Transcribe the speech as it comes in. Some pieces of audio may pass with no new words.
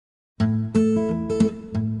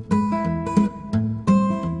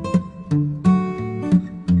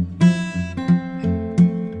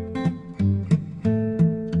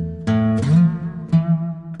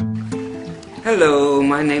Hello,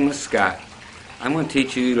 my name is Scott. I'm going to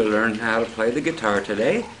teach you to learn how to play the guitar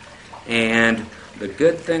today. And the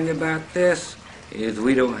good thing about this is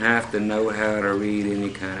we don't have to know how to read any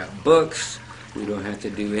kind of books. We don't have to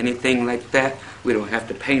do anything like that. We don't have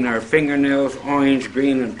to paint our fingernails orange,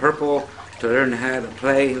 green, and purple to learn how to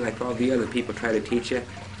play like all the other people try to teach you.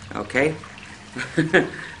 Okay?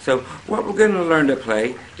 So what we're going to learn to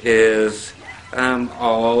play is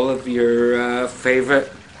all of your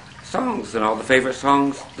favorite songs and all the favorite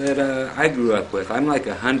songs that I grew up with. I'm like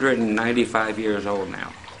 195 years old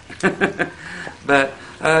now. But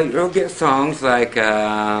you'll get songs like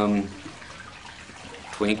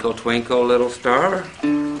Twinkle Twinkle Little Star,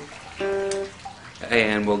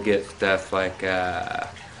 and we'll get stuff like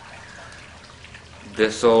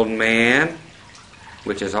This Old Man,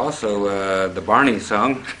 which is also the Barney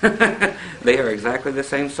song. They are exactly the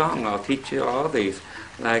same song. I'll teach you all these.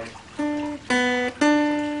 Like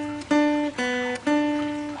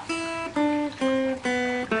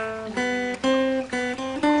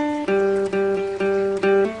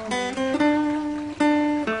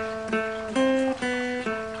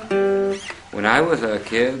when I was a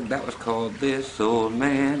kid, that was called This Old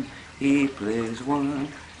Man, he plays one,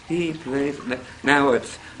 he plays... Now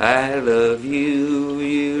it's I love you,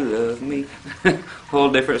 you love me.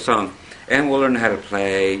 Whole different song. And we'll learn how to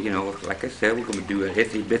play, you know, like I said, we're going to do a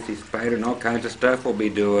Itsy Bitsy Spider and all kinds of stuff. We'll be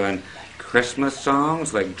doing Christmas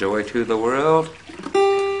songs like Joy to the World.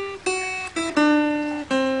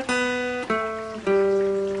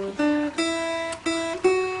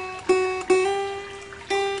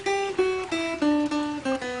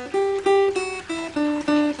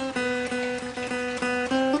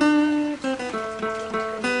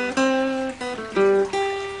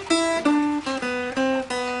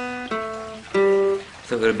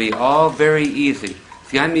 So it'll be all very easy.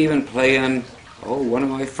 See, I'm even playing, one of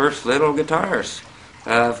my first little guitars.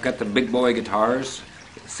 I've got the big boy guitars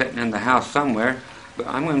sitting in the house somewhere, but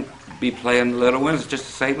I'm going to be playing the little ones just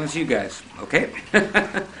the same as you guys, okay?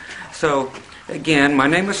 So, again, my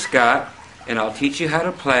name is Scott, and I'll teach you how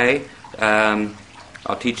to play.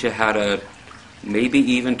 I'll teach you how to maybe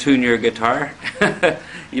even tune your guitar.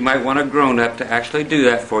 You might want a grown-up to actually do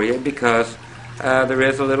that for you, because there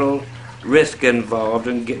is a little risk involved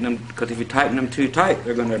in getting them, because if you tighten them too tight,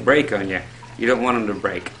 they're going to break on you. You don't want them to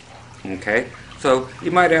break. Okay? So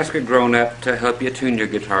you might ask a grown-up to help you tune your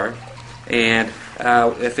guitar. And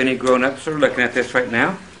if any grown-ups are looking at this right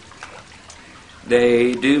now,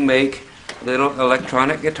 they do make little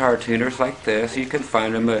electronic guitar tuners like this. You can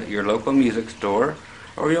find them at your local music store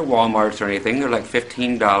or your Walmarts or anything. They're like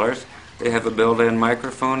 $15. They have a built-in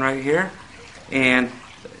microphone right here. And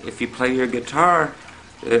if you play your guitar,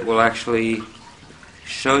 it will actually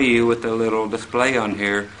show you with the little display on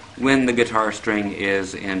here when the guitar string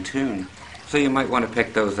is in tune. So you might want to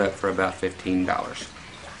pick those up for about $15.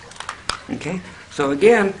 Okay, so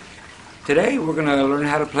again, today we're going to learn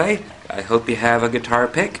how to play. I hope you have a guitar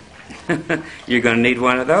pick. You're going to need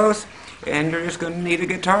one of those, and you're just going to need a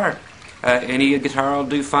guitar. Any guitar will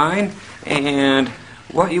do fine. And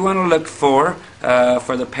what you want to look for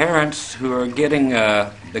the parents who are getting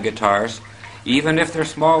the guitars, even if they're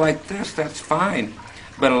small like this, that's fine.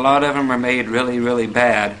 But a lot of them are made really, really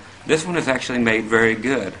bad. This one is actually made very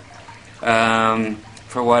good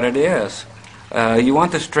for what it is. You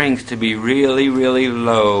want the strings to be really, really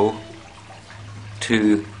low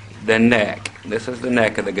to the neck. This is the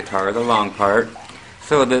neck of the guitar, the long part,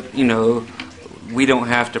 so that, you know, we don't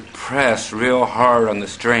have to press real hard on the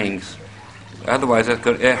strings. Otherwise, it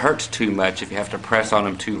hurts too much if you have to press on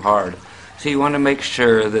them too hard. So you want to make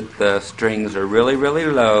sure that the strings are really, really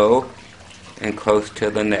low and close to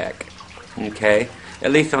the neck. Okay?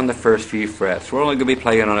 At least on the first few frets. We're only going to be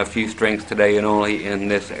playing on a few strings today and only in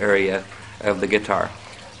this area of the guitar.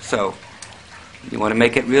 So, you want to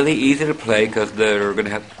make it really easy to play, because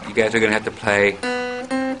you guys are going to have to play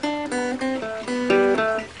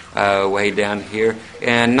way down here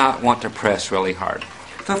and not want to press really hard.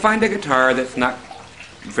 So find a guitar that's not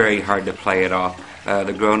very hard to play at all.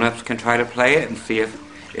 The grown-ups can try to play it and see if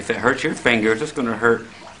it hurts your fingers. It's going to hurt,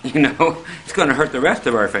 it's going to hurt the rest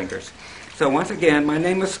of our fingers. So once again, my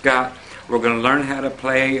name is Scott. We're going to learn how to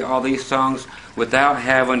play all these songs without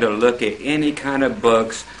having to look at any kind of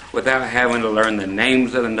books, without having to learn the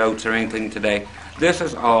names of the notes or anything today. This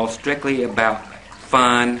is all strictly about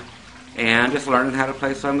fun and just learning how to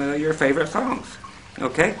play some of your favorite songs.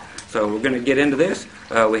 Okay? So we're going to get into this.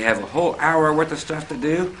 We have a whole hour worth of stuff to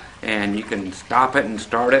do, and you can stop it and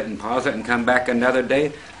start it and pause it and come back another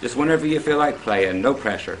day, just whenever you feel like playing, no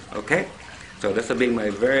pressure, okay? So this will be my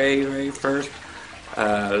very, very first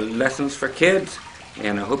lessons for kids,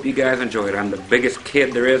 and I hope you guys enjoy it. I'm the biggest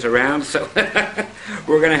kid there is around, so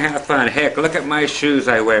we're going to have fun. Heck, look at my shoes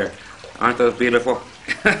I wear. Aren't those beautiful?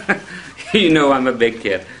 You know I'm a big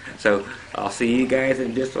kid. So I'll see you guys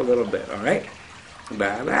in just a little bit, all right?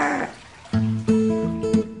 Bye-bye.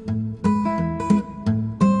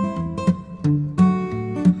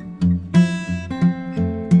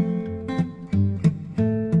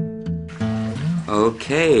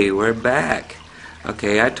 Okay, we're back.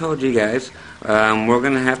 Okay, I told you guys we're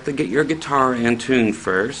going to have to get your guitar in tune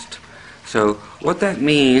first. So what that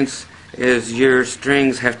means is your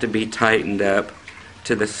strings have to be tightened up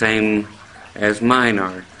to the same as mine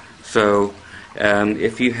are. So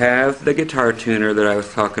if you have the guitar tuner that I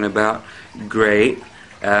was talking about, great.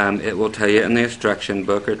 It will tell you in the instruction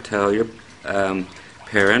book, or tell your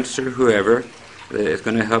parents or whoever that is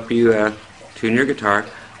going to help you tune your guitar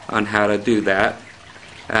on how to do that.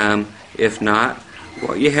 If not,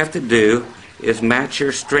 what you have to do is match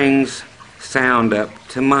your strings sound up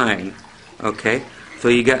to mine. Okay? So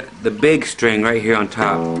you got the big string right here on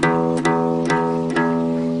top.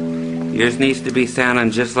 Yours needs to be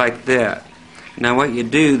sounding just like that. Now what you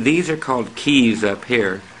do, these are called keys up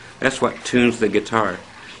here. That's what tunes the guitar.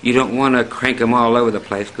 You don't want to crank them all over the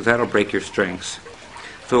place because that'll break your strings.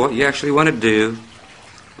 So what you actually want to do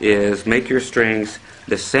is make your strings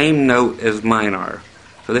the same note as mine are.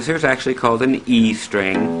 So this here is actually called an E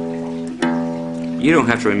string. You don't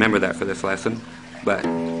have to remember that for this lesson, but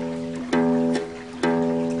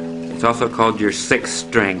it's also called your sixth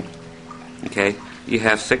string. Okay? You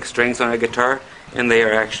have 6 strings on a guitar, and they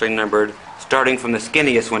are actually numbered starting from the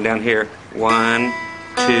skinniest one down here. 1,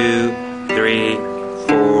 2, 3,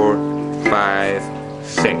 4, 5,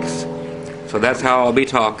 6. So that's how I'll be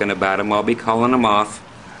talking about them. I'll be calling them off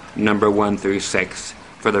number 1 through 6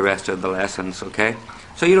 for the rest of the lessons, okay?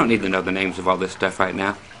 So you don't need to know the names of all this stuff right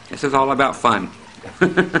now. This is all about fun.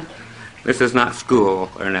 This is not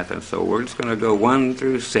school or nothing, so we're just going to go 1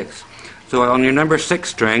 through 6. So on your number 6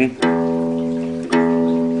 string,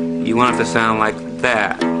 you want it to sound like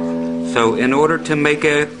that. So in order to make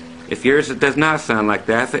it, if yours does not sound like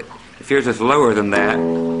that, if yours is lower than that,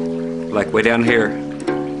 like way down here,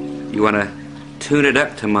 you want to tune it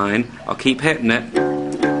up to mine. I'll keep hitting it.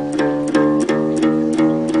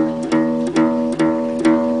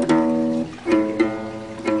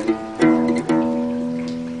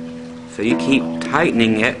 So you keep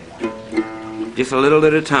tightening it just a little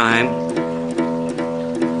at a time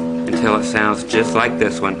until it sounds just like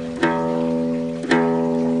this one.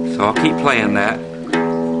 So I'll keep playing that.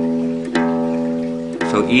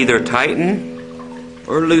 So either tighten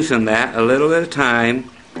or loosen that a little at a time.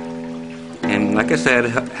 And like I said,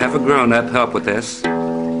 have a grown-up help with this.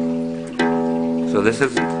 So this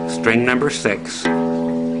is string number 6.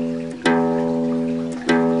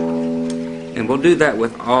 And we'll do that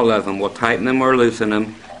with all of them. We'll tighten them or loosen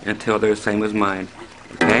them until they're the same as mine.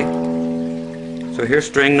 Okay? So here's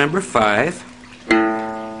string number 5.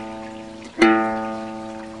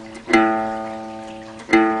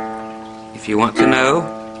 If you want to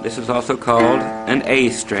know, this is also called an A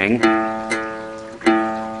string.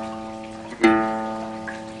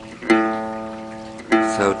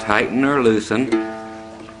 So tighten or loosen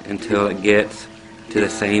until it gets to the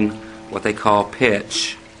same, what they call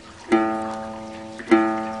pitch,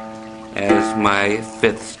 as my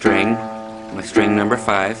 5th string, my string number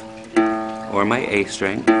 5, or my A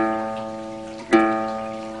string.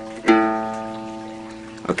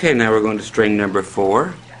 Okay, now we're going to string number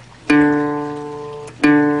 4.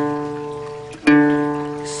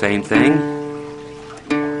 Same thing.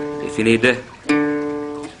 If you need to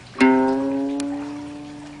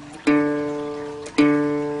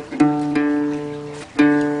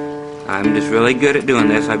I'm just really good at doing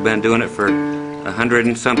this. I've been doing it for 100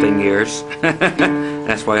 and something years.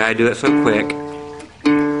 That's why I do it so quick.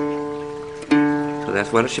 So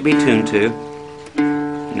that's what it should be tuned to.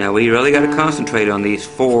 Now we really got to concentrate on these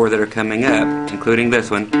 4 that are coming up, including this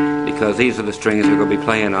one, because these are the strings we're going to be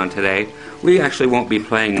playing on today. We actually won't be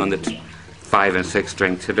playing on the 5 and 6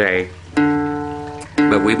 string today,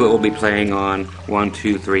 but we will be playing on 1,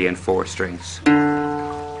 2, 3, and 4 strings.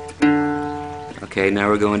 Okay, now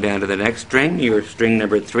we're going down to the next string, your string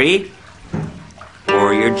number 3,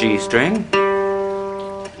 or your G string.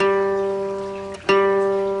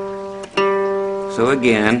 So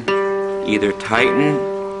again, either tighten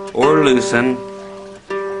or loosen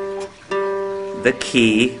the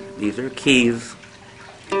key. These are keys.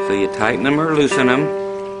 So you tighten them or loosen them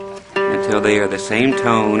until they are the same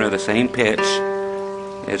tone or the same pitch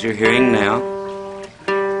as you're hearing now.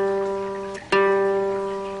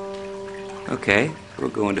 Okay, we're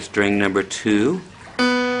going to string number 2,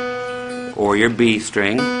 or your B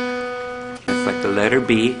string. It's like the letter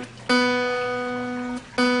B.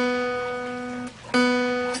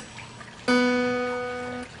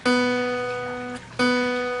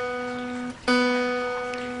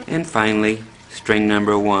 And finally, string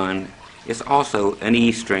number 1 is also an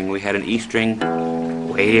E string. We had an E string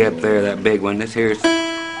way up there, that big one. This here is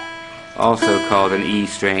also called an E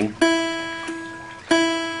string.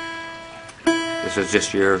 This is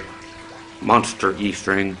just your monster E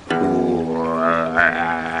string.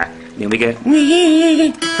 Then we get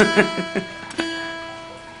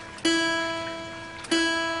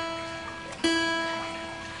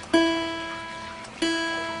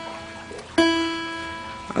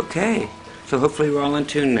okay, so hopefully we're all in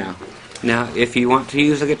tune now. Now, if you want to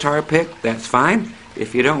use a guitar pick, that's fine.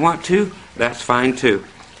 If you don't want to, that's fine too.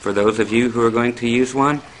 For those of you who are going to use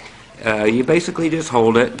one, you basically just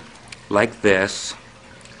hold it like this.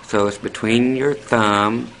 So it's between your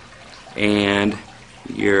thumb and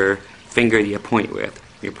your finger you point with,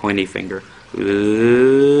 your pointy finger.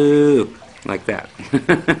 Ooh, like that.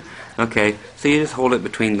 Okay, so you just hold it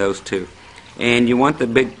between those two. And you want the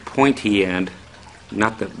big pointy end,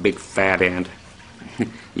 not the big fat end.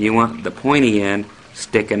 You want the pointy end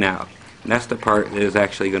sticking out. And that's the part that is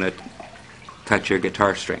actually going to touch your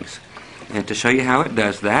guitar strings. And to show you how it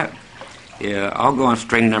does that, I'll go on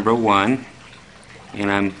string number 1,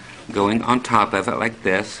 and I'm going on top of it like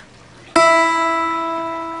this.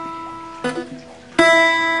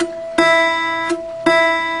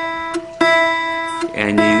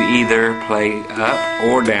 And you either play up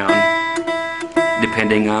or down,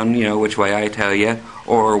 depending on, which way I tell you,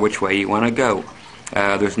 or which way you want to go.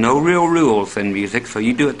 There's no real rules in music, so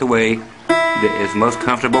you do it the way that is most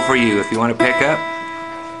comfortable for you. If you want to pick up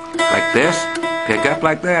like this, pick up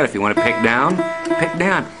like that. If you want to pick down, pick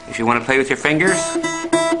down. If you want to play with your fingers,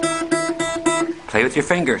 play with your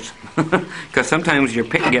fingers. Because sometimes your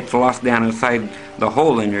pick gets lost down inside the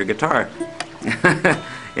hole in your guitar.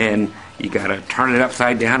 And you got to turn it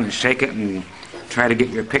upside down and shake it and try to get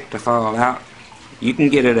your pick to fall out. You can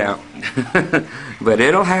get it out. But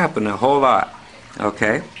it'll happen a whole lot.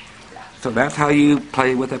 Okay? So that's how you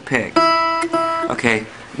play with a pick. Okay,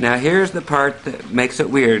 now here's the part that makes it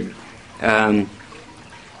weird.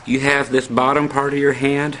 You have this bottom part of your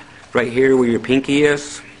hand right here where your pinky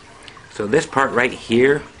is. So this part right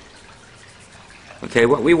here. Okay,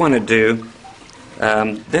 what we want to do,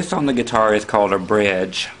 this on the guitar is called a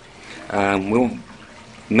bridge. We won't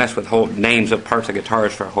mess with whole names of parts of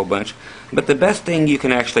guitars for a whole bunch. But the best thing you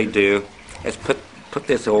can actually do is put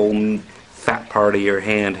this old fat part of your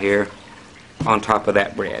hand here on top of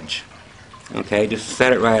that bridge. Okay, just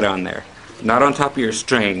set it right on there. Not on top of your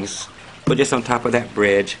strings, but just on top of that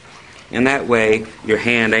bridge. And that way, your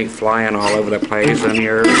hand ain't flying all over the place and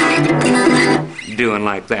you're doing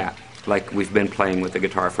like that, like we've been playing with the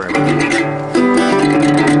guitar forever.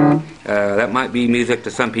 That might be music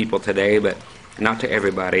to some people today, but not to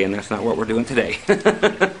everybody, and that's not what we're doing today.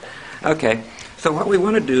 Okay, so what we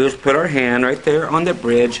want to do is put our hand right there on the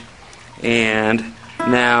bridge, and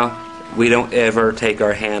now we don't ever take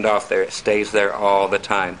our hand off there. It stays there all the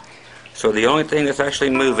time. So the only thing that's actually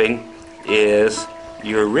moving is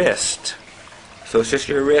your wrist. So it's just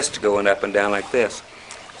your wrist going up and down like this.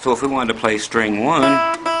 So if we wanted to play string 1,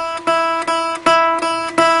 up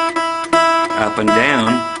and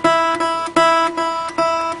down,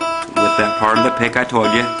 with that part of the pick I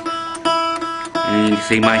told you, and you can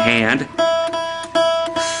see my hand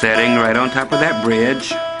setting right on top of that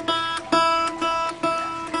bridge.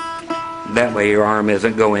 That way your arm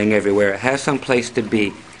isn't going everywhere. It has some place to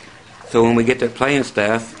be. So when we get to playing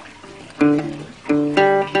stuff,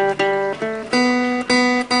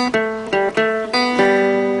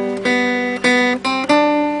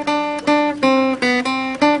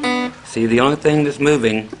 see, the only thing that's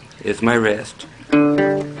moving is my wrist.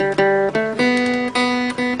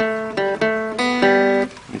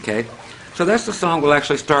 Okay, so that's the song we'll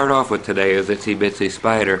actually start off with today, is Itsy Bitsy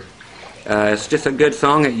Spider. It's just a good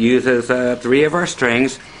song. It uses 3 of our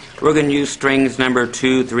strings. We're going to use strings number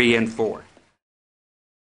 2, 3, and 4.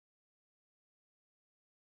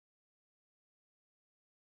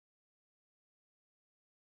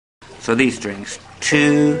 So these strings,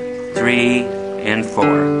 2, 3, and 4,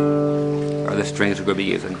 are the strings we're going to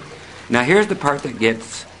be using. Now here's the part that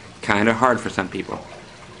gets kind of hard for some people.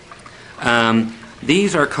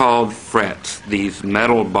 These are called frets, these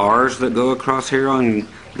metal bars that go across here on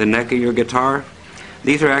the neck of your guitar.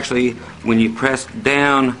 These are actually, when you press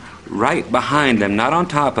down right behind them, not on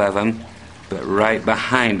top of them, but right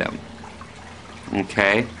behind them.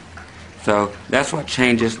 Okay? So that's what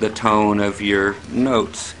changes the tone of your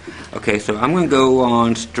notes. Okay, so I'm going to go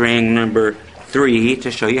on string number 3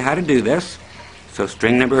 to show you how to do this. So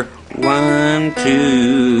string number 1,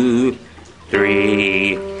 2,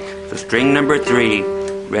 3. So string number 3.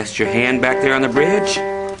 Rest your hand back there on the bridge.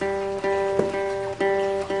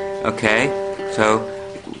 Okay, so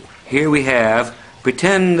here we have,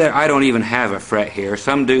 pretend that I don't even have a fret here.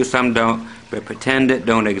 Some do, some don't, but pretend it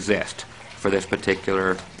don't exist for this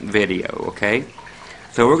particular video, okay?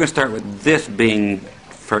 So we're going to start with this being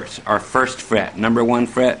our first fret. Number 1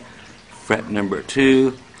 fret, fret number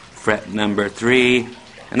 2, fret number 3,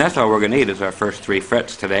 and that's all we're going to need is our first 3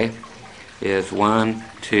 frets today, is 1,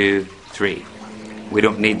 2, 3. We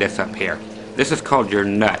don't need this up here. This is called your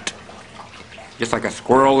nut. Just like a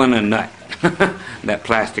squirrel in a nut. That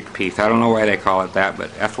plastic piece. I don't know why they call it that,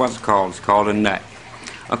 but that's what it's called. It's called a nut.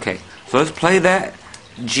 Okay, so let's play that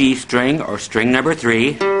G string, or string number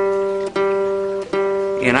 3.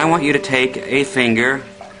 And I want you to take a finger.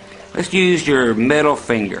 Let's use your middle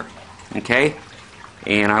finger. Okay?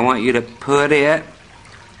 And I want you to put it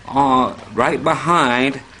on, right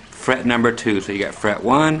behind fret number 2. So you got fret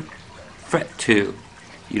 1, fret 2.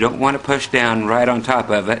 You don't want to push down right on top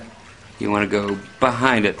of it. You want to go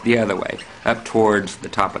behind it the other way, up towards the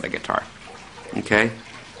top of the guitar. Okay?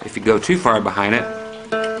 If you go too far behind it,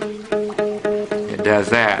 it does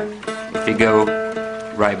that. If you go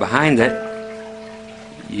right behind it,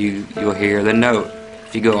 you'll hear the note.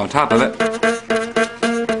 If you go on top of it,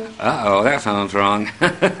 uh-oh, that sounds wrong.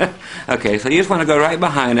 Okay, so you just want to go right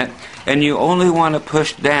behind it, and you only want to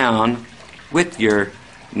push down with your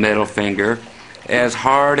middle finger as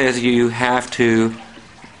hard as you have to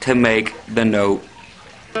make the note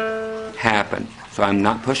happen. So I'm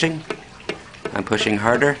not pushing. I'm pushing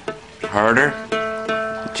harder, harder,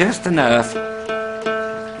 just enough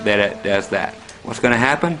that it does that. What's going to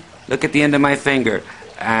happen? Look at the end of my finger.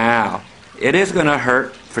 Ow. It is going to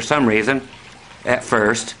hurt for some reason at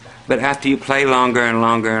first, but after you play longer and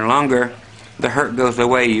longer and longer, the hurt goes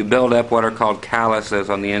away. You build up what are called calluses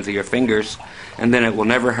on the ends of your fingers, and then it will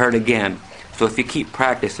never hurt again. So if you keep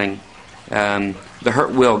practicing, the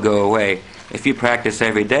hurt will go away. If you practice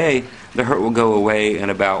every day, the hurt will go away in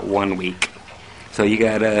about 1 week. So you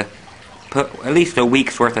gotta put at least a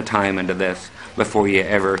week's worth of time into this before you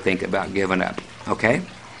ever think about giving up. Okay?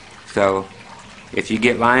 So if you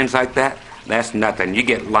get lines like that, that's nothing. You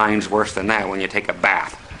get lines worse than that when you take a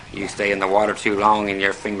bath. You stay in the water too long and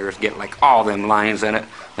your fingers get like all them lines in it.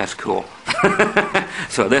 That's cool.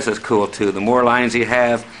 So this is cool too. The more lines you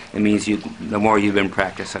have, it means the more you've been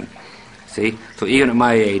practicing. See? So even at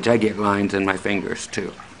my age, I get lines in my fingers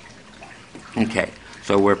too. Okay,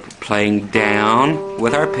 so we're playing down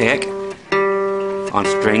with our pick on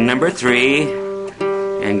string number 3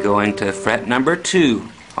 and going to fret number 2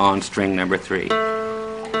 on string number 3.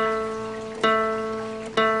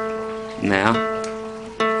 Now,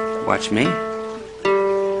 watch me.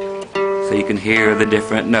 So you can hear the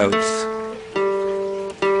different notes.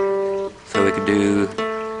 So we could do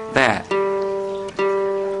that.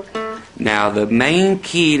 Now the main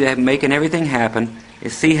key to making everything happen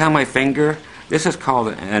is, see how my finger, this is called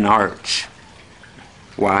an arch.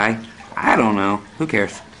 Why? I don't know. Who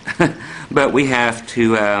cares? But we have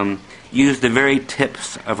to use the very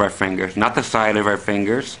tips of our fingers, not the side of our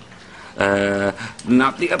fingers,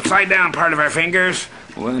 not the upside down part of our fingers.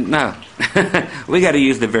 Well, no. We got to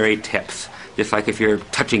use the very tips. Just like if you're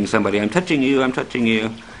touching somebody, I'm touching you, I'm touching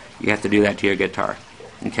you. You have to do that to your guitar.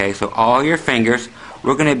 Okay, so all your fingers,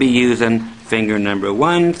 we're going to be using finger number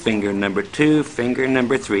 1, finger number 2, finger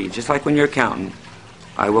number 3, just like when you're counting.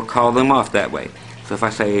 I will call them off that way. So if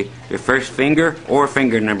I say your first finger or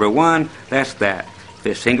finger number 1, that's that. If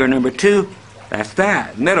it's finger number 2, that's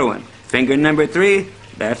that, middle one. Finger number 3,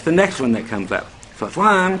 that's the next one that comes up. So it's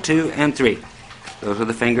 1, 2, and 3. Those are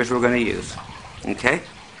the fingers we're going to use. Okay?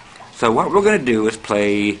 So what we're going to do is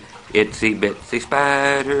play Itsy Bitsy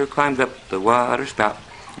Spider Climbs Up the Water Spout.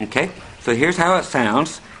 Okay? So here's how it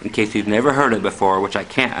sounds, in case you've never heard it before, which I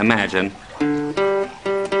can't imagine.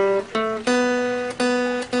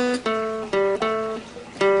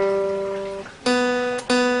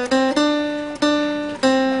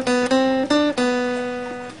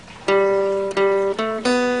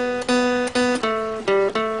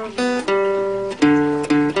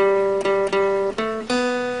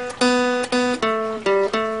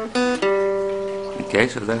 Okay,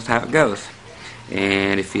 so that's how it goes.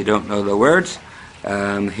 And if you don't know the words,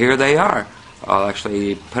 here they are. I'll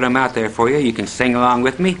actually put them out there for you. You can sing along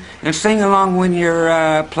with me, and sing along when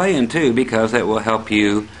you're playing too, because it will help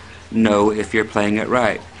you know if you're playing it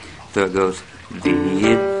right. So it goes, the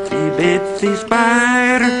itsy bitsy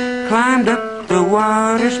spider climbed up the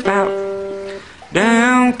water spout.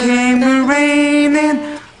 Down came the rain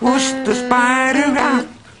and washed the spider out.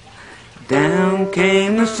 Down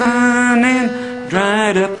came the sun and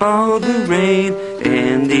dried up all the rain,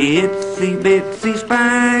 and the itsy bitsy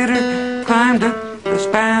spider climbed up the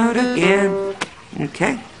spout again.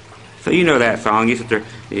 Okay? So you know that song. You sit there,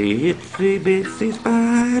 the itsy bitsy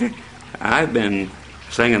spider. I've been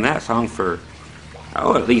singing that song for,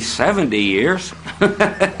 at least 70 years.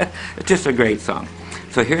 It's just a great song.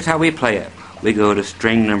 So here's how we play it. We go to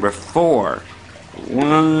string number 4.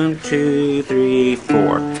 1, 2, 3,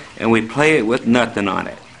 4. And we play it with nothing on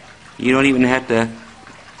it. You don't even have to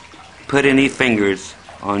put any fingers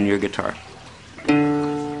on your guitar.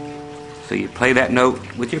 So you play that note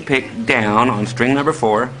with your pick down on string number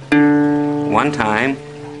 4 one time,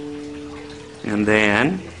 and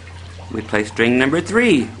then we play string number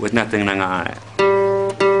 3 with nothing on it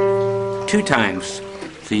 2 times.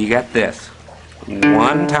 So you got this.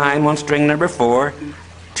 1 time on string number 4,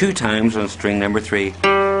 2 times on string number 3.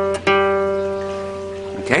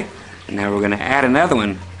 Okay? And now we're going to add another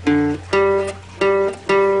one.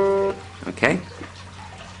 Okay?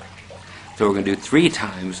 So we're going to do 3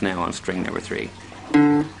 times now on string number 3.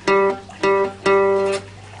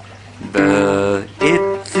 The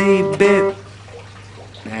itsy bit.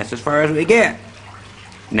 That's as far as we get.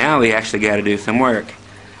 Now we actually got to do some work.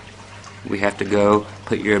 We have to go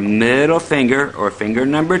put your middle finger, or finger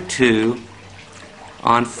number 2,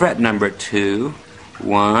 on fret number 2,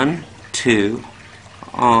 1, 2,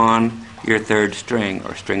 on your 3rd string,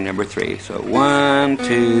 or string number 3. So 1,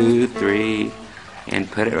 2, 3,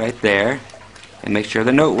 and put it right there, and make sure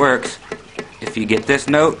the note works. If you get this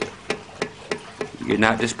note, you're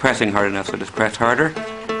not just pressing hard enough, so just press harder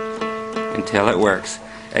until it works.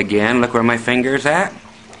 Again, look where my finger's at.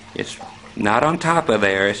 It's not on top of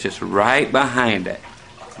there, it's just right behind it.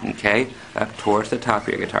 Okay, up towards the top of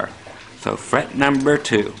your guitar. So fret number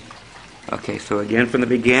 2. Okay, so again from the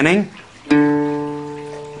beginning,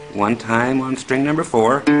 1 time on string number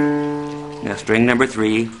 4. Now string number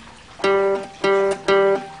 3.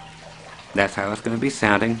 That's how it's going to be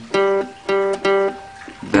sounding.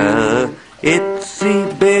 The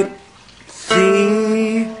itsy bit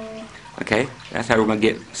C. Okay, that's how we're going to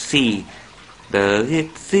get C. The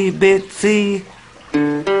itsy bitsy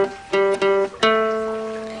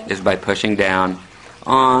is by pushing down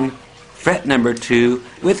on fret number 2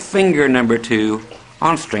 with finger number 2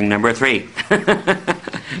 on string number 3.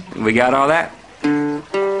 We got all that?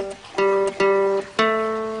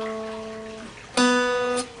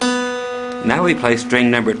 Now we play string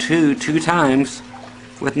number 2 2 times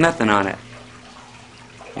with nothing on it.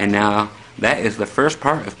 And now that is the first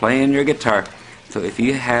part of playing your guitar. So if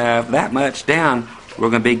you have that much down, we're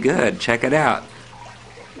going to be good. Check it out.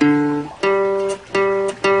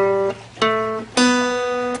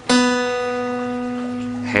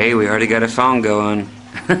 Hey, we already got a song going.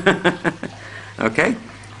 Okay?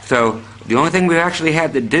 So the only thing we actually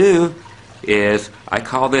had to do is, I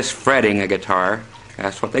call this fretting a guitar.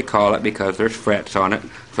 That's what they call it because there's frets on it.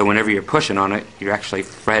 So whenever you're pushing on it, you're actually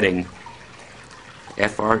fretting.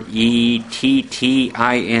 F-R-E-T-T-I-N-G.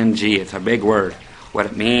 It's a big word. What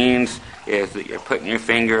it means is that you're putting your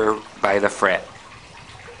finger by the fret.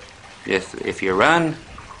 If you run,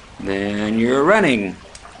 then you're running.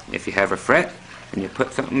 If you have a fret and you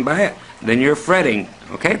put something by it, then you're fretting.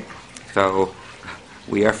 Okay? So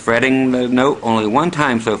we are fretting the note only 1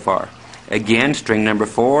 time so far. Again, string number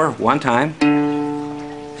 4, 1 time.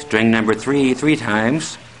 String number 3, 3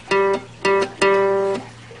 times.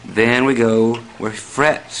 Then we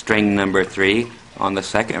fret string number 3 on the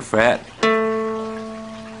 2nd fret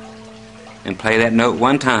and play that note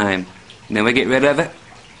 1 time. And then we get rid of it,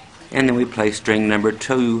 and then we play string number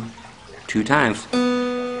 2 2 times.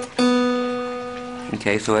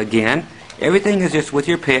 Okay, so again, everything is just with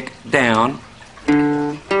your pick down.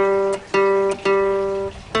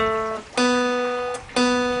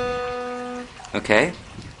 Okay,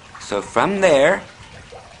 so from there,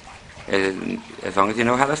 as long as you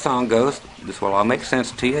know how the song goes, this will all make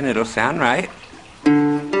sense to you and it'll sound right.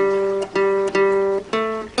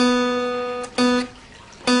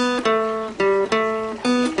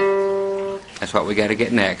 That's what we got to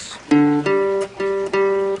get next.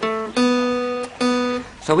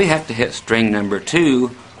 So we have to hit string number 2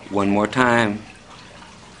 1 more time.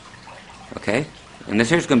 Okay, and this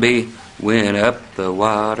here's going to be went up the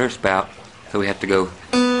water spout. So we have to go.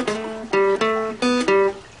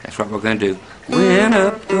 That's what we're going to do. Went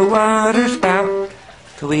up the water spout.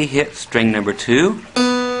 So we hit string number 2.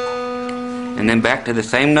 And then back to the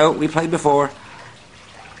same note we played before.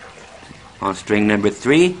 on string number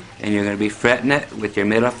 3, and you're going to be fretting it with your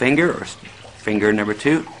middle finger or finger number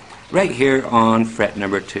 2 right here on fret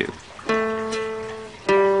number 2.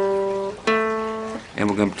 And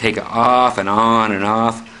we're going to take it off and on and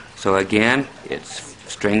off. So again, it's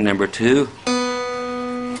string number 2.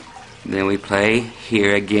 Then we play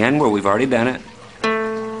here again where we've already done it.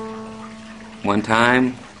 One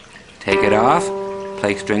time, take it off,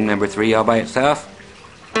 play string number 3 all by itself.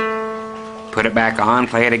 Put it back on,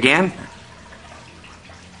 play it again.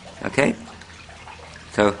 Okay?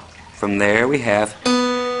 So from there we have.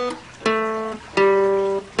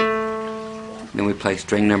 Then we play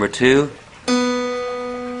string number 2.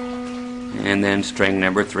 And then string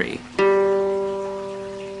number 3.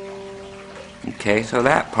 Okay, so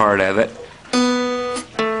that part of it.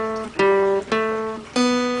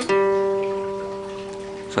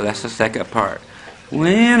 So that's the second part.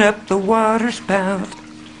 Went up the water spout.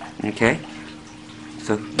 Okay,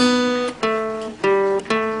 so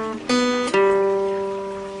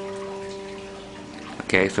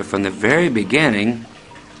from the very beginning,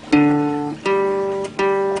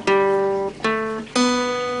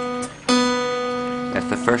 that's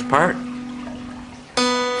the first part.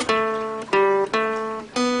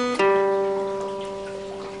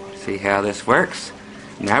 See how this works?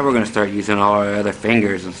 Now we're going to start using all our other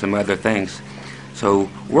fingers and some other things. So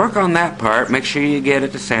work on that part. Make sure you get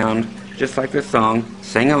it to sound just like this song.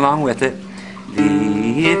 Sing along with it. The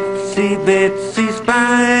itsy bitsy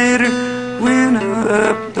spider went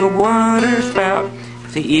up the water spout.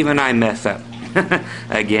 See, even I mess up.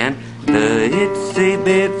 Again. The itsy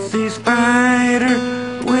bitsy spider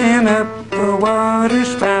went up the water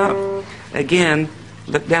spout. Again,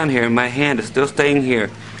 look down here. My hand is still staying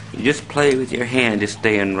here. You just play with your hand, just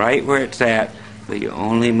staying right where it's at, but you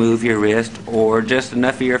only move your wrist or just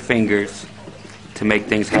enough of your fingers to make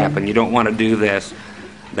things happen. You don't want to do this.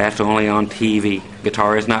 That's only on TV.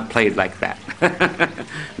 Guitar is not played like that.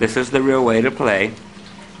 This is the real way to play.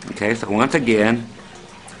 Okay, so once again,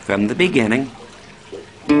 from the beginning.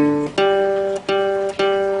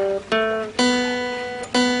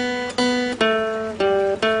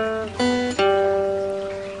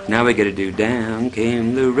 Now we got to do down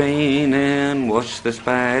came the rain and washed the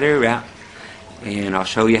spider out. And I'll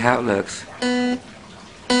show you how it looks.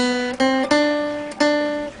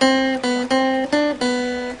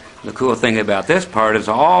 The cool thing about this part is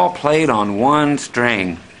all played on one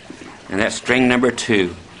string. And that's string number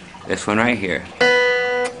 2. This one right here.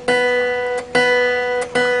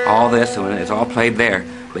 All this one is all played there.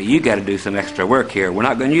 But you got to do some extra work here. We're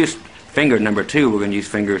not going to use finger number 2. We're going to use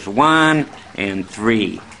fingers 1 and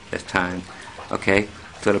 3 this time. Okay,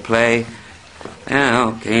 so to play,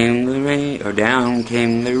 out came the rain, or down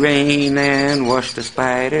came the rain and washed the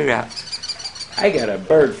spider out. I got a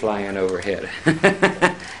bird flying overhead.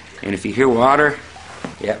 And if you hear water,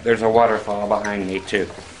 yep, there's a waterfall behind me too.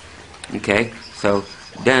 Okay, so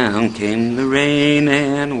down came the rain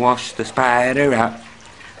and washed the spider out.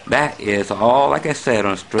 That is all, like I said,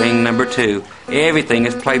 on string number 2. Everything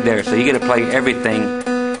is played there, so you got to play everything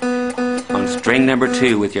on string number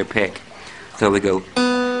 2 with your pick. So we go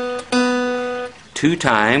 2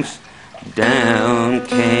 times. Down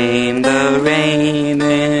came the rain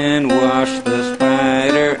and washed the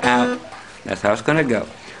spider out. That's how it's going to go.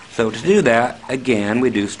 So to do that, again, we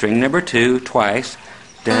do string number 2 twice.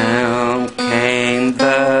 Down came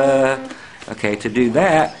the... Okay, to do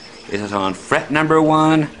that, it is on fret number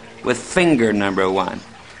 1 with finger number 1.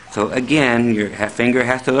 So again, your finger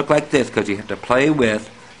has to look like this because you have to play with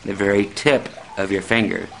the very tip of your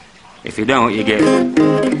finger. If you don't, you get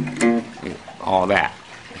all that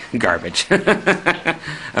garbage.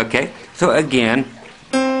 Okay, so again,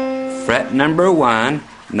 fret number 1,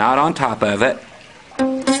 not on top of it.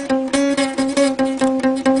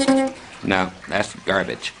 No, that's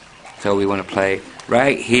garbage. So we want to play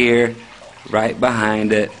right here, right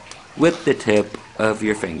behind it, with the tip of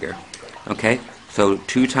your finger. Okay, so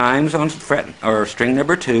 2 times on fret or string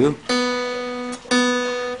number 2.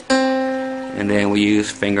 And then we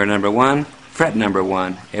use finger number 1, fret number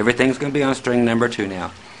 1. Everything's going to be on string number 2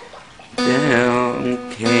 now.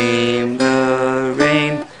 Down came the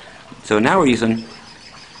rain. So now we're using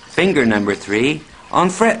finger number 3 on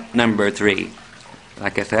fret number 3.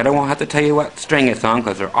 Like I said, I won't have to tell you what string it's on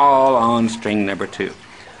because they're all on string number 2.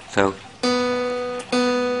 So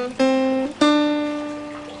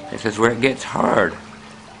this is where it gets hard.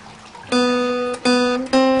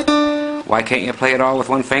 Why can't you play it all with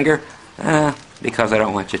one finger? Because I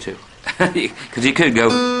don't want you to. Because you could go.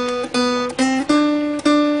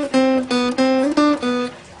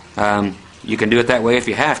 You can do it that way if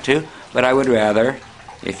you have to, but I would rather,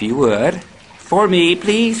 if you would, for me,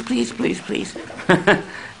 please, please, please, please.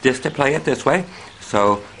 Just to play it this way.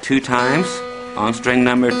 So 2 times on string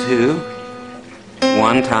number 2,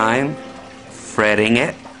 1 time fretting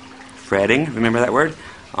it, fretting, remember that word?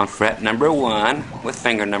 On fret number 1 with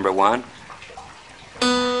finger number 1.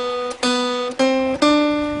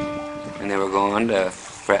 And then we're going to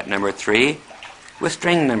fret number 3 with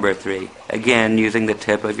string number 3, again using the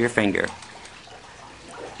tip of your finger.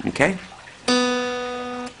 Okay?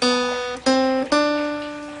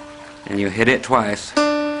 And you hit it twice.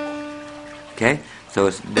 Okay? So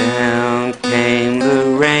it's down came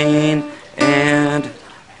the rain and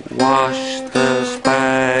washed the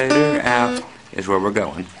spider out is where we're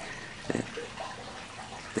going.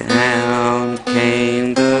 Down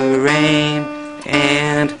came the rain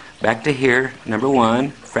and back to here, number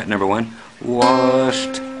 1, fret number 1,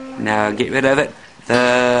 washed. Now get rid of it.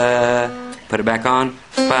 Put it back on.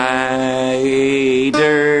 Spider.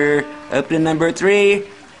 Up to number 3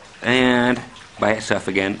 and by itself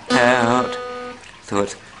again. Out. So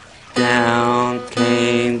it's down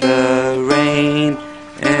came the rain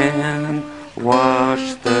and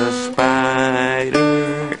washed the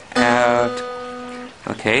spider out.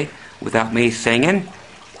 Okay, without me singing,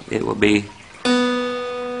 it will be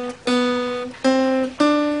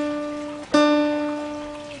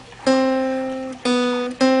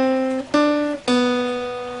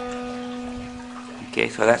okay,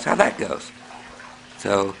 so that's how that goes.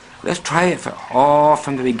 So let's try it all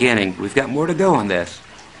from the beginning. We've got more to go on this.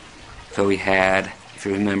 So we had, if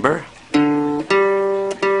you remember,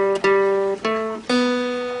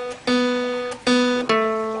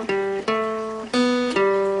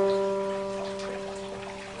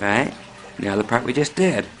 right? Now the part we just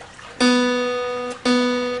did.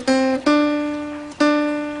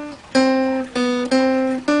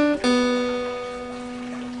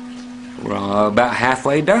 We're all about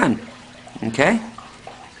halfway done. Okay?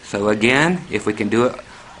 So again, if we can do it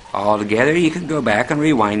all together, you can go back and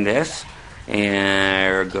rewind this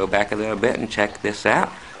and or go back a little bit and check this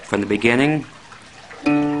out from the beginning.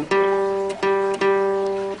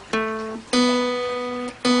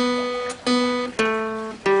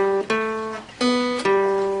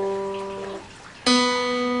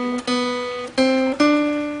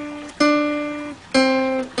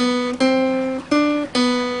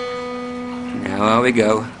 Now we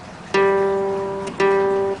go.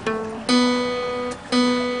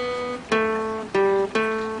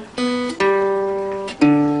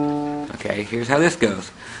 Okay, here's how this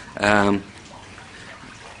goes.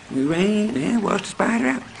 Rain and washed the spider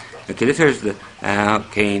out. Okay, this here's the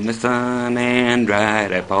out came the sun and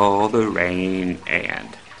dried up all the rain, and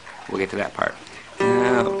we'll get to that part.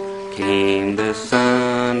 Out came the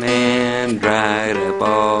sun and dried up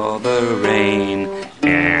all the rain,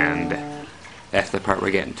 and that's the part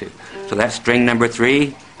we're getting to. So that's string number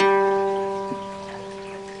 3.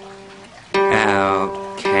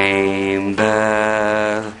 Out came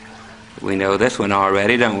the... We know this one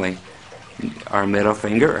already, don't we? Our middle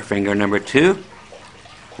finger, or finger number 2.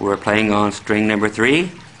 We're playing on string number 3.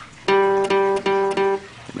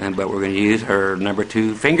 But we're going to use our number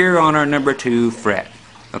 2 finger on our number 2 fret.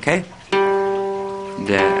 Okay?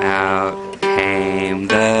 Out came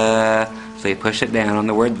the... So you push it down on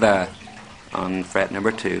the word the on fret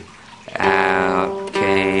number 2. Out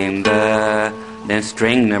came the... Then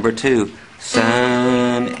string number 2.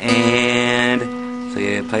 Sun and... So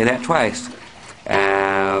you play that twice.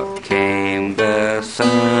 Out came the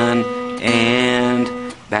sun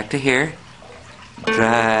and... Back to here.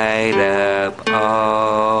 Dried up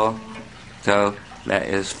all... So that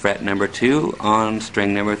is fret number 2 on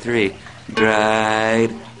string number 3.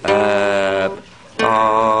 Dried up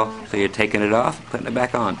all... So you're taking it off, putting it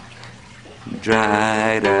back on.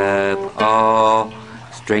 Dried up all...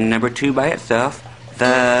 String number 2 by itself.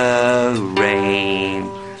 The rain.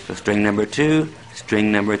 So string number 2,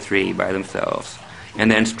 string number 3 by themselves. And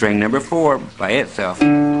then string number 4 by itself.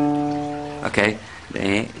 Okay.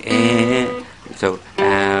 So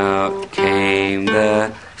out came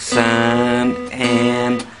the sun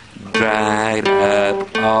and dried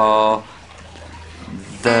up all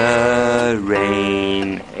the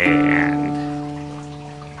rain, and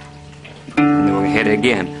then we hit it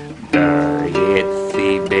again. The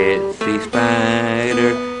itsy bitsy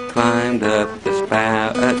spider climbed up the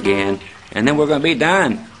spout again, and then we're going to be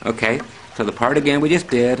done. Okay, so the part again we just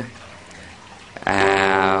did.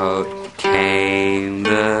 Out came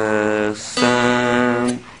the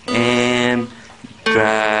sun and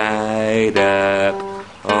dried up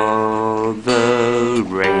all the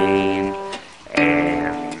rain,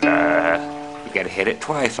 and you got to hit it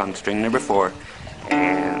twice on string number 4.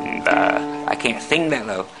 And I can't sing that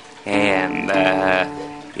low. and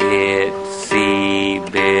itsy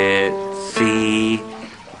bitsy.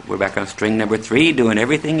 We're back on string number 3, doing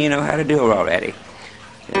everything you know how to do already.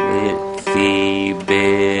 Itsy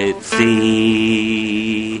bitsy.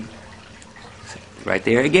 Right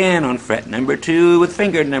there again on fret number 2 with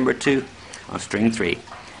finger number 2 on string 3.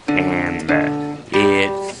 And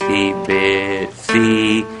itsy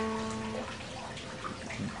bitsy.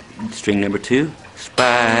 String number 2.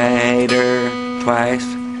 Spider twice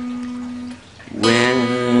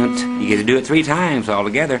went. You get to do it 3 times all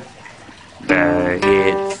together. The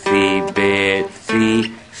itsy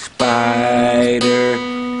bitsy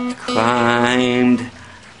spider climbed.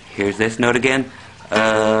 Here's this note again.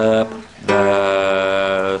 Up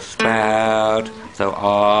the spout. So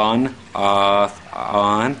on, off,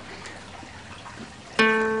 on.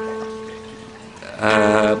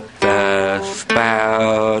 Up the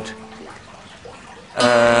spout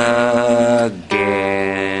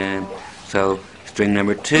again. So string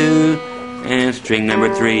number 2 and string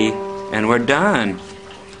number 3, and we're done.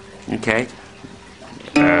 Okay.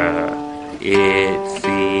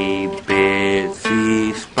 Itsy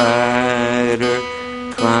bitsy spider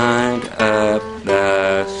climbed up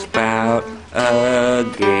the spout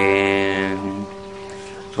again.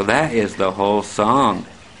 So that is the whole song.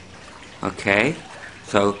 Okay.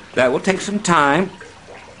 So that will take some time,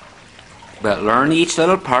 but learn each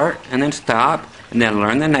little part and then stop, and then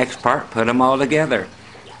learn the next part, put them all together.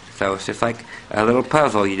 So it's just like a little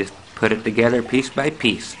puzzle. You just put it together piece by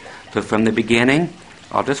piece. So from the beginning,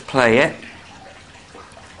 I'll just play it.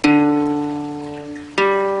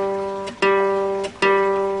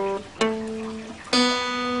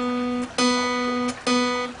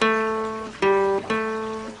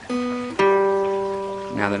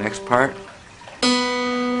 Now the next part.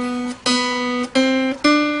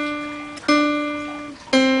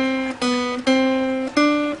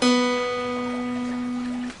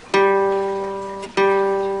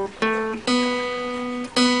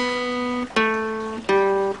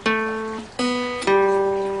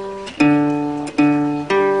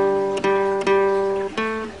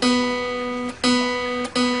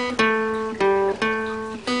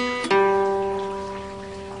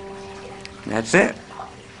 That's it.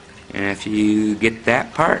 And if you get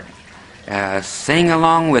that part, sing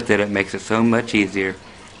along with it. It makes it so much easier.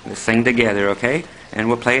 Let's sing together, okay? And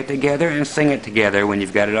we'll play it together and sing it together. When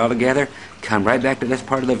you've got it all together, come right back to this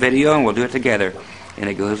part of the video and we'll do it together. And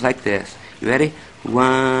it goes like this. You ready?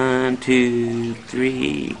 1, 2,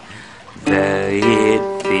 3. The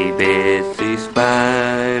itsy bitsy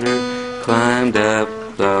spider climbed up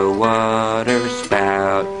the water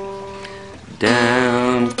spout.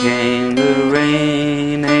 Down came the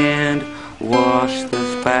rain and washed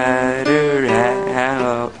the spider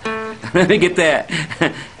out. Let me get that.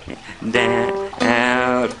 Down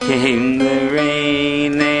out came the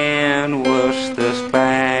rain and washed the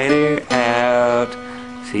spider out.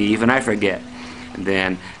 See, even I forget.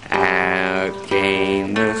 Then out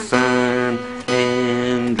came the sun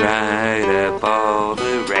and dried up all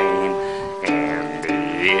the rain. And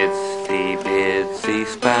the itsy bitsy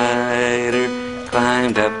spider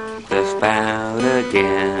climbed up the spout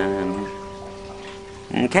again.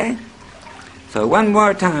 Okay? So one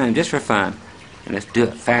more time, just for fun. And let's do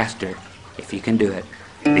it faster, if you can do it.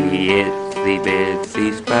 The itsy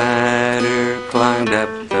bitsy spider climbed up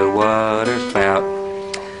the water spout.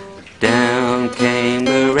 Down came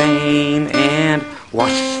the rain and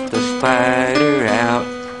washed the spider out.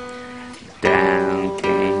 Down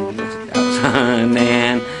came the sun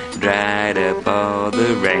and dried up all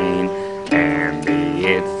the rain. And the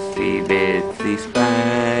itsy bitsy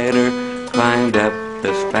spider climbed up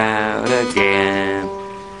the spout again.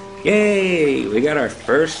 Yay! We got our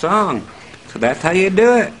first song. So that's how you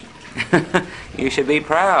do it. You should be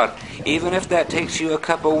proud. Even if that takes you a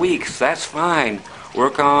couple weeks, that's fine.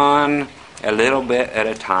 Work on a little bit at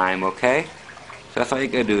a time, okay? So that's all you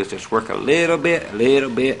gotta do is just work a little bit at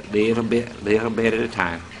a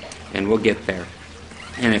time. And we'll get there.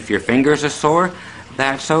 And if your fingers are sore,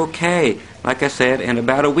 that's okay. Like I said, in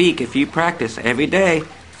about a week, if you practice every day,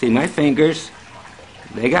 see my fingers,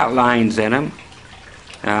 they got lines in them.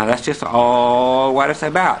 That's just all what it's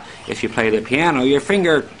about. If you play the piano, your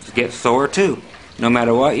fingers get sore too. No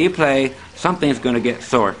matter what you play, something's going to get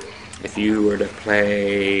sore. If you were to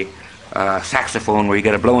play saxophone where you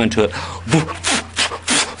got to blow into it,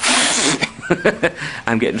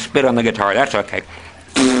 I'm getting spit on the guitar, that's okay.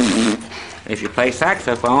 If you play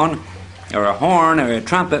saxophone or a horn or a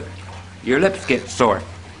trumpet, your lips get sore.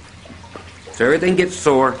 So everything gets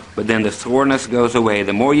sore, but then the soreness goes away.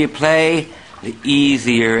 The more you play, the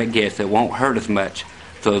easier it gets. It won't hurt as much.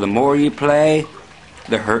 So the more you play,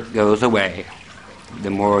 the hurt goes away. The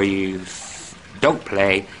more you don't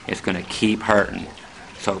play, it's going to keep hurting.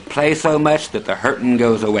 So play so much that the hurting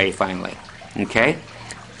goes away finally. Okay?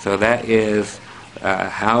 So that is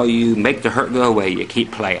how you make the hurt go away. You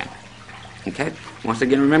keep playing. Okay? Once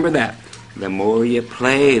again, remember that. The more you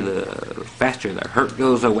play, the faster the hurt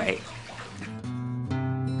goes away.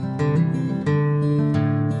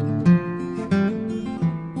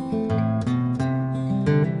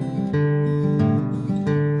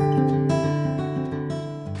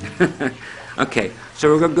 Okay, so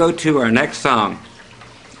we're going to go to our next song.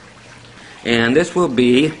 And this will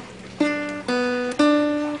be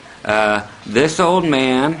This Old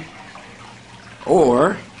Man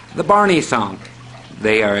or the Barney song.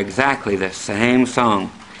 They are exactly the same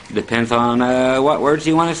song. Depends on what words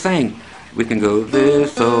you want to sing. We can go,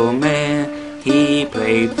 this old man, he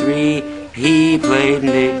played three. He played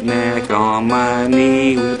knick-knack on my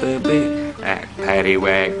knee with a big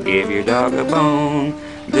paddywhack, give your dog a bone.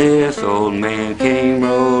 This old man came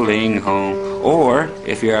rolling home. Or,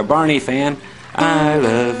 if you're a Barney fan, I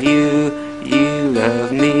love you, you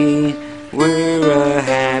love me. We're a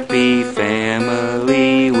happy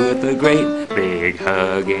family with a great big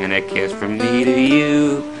hug and a kiss from me to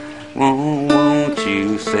you. Won't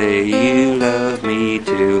you say you love me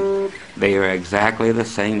too? They are exactly the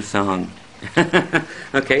same song.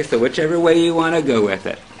 Okay, so whichever way you want to go with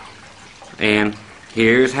it. And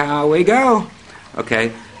here's how we go.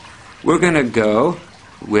 Okay, we're going to go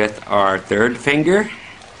with our third finger,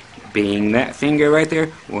 being that finger right there.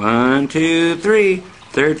 1, 2, 3.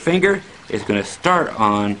 Third finger is going to start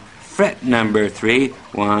on fret number 3.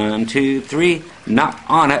 1, 2, 3. Not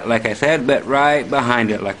on it, like I said, but right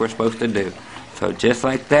behind it, like we're supposed to do. So just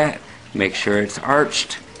like that, make sure it's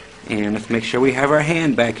arched. And let's make sure we have our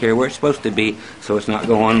hand back here where it's supposed to be, so it's not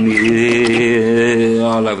going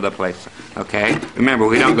all over the place. Okay? Remember,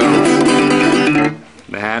 we don't go.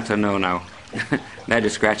 That's a no-no. That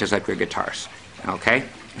just scratches up your guitars. Okay?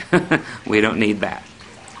 We don't need that.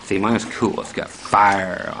 See, mine's cool. It's got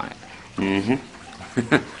fire on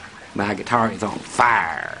it. My guitar is on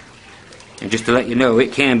fire. And just to let you know,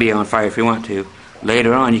 it can be on fire if you want to.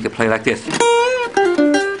 Later on, you can play like this.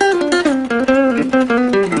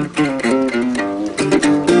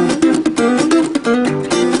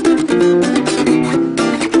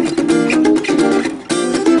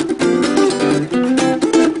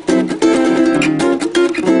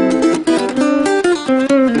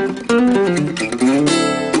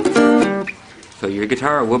 So your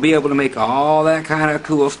guitar will be able to make all that kind of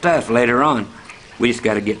cool stuff later on. We just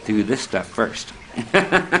got to get through this stuff first.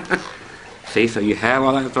 See, so you have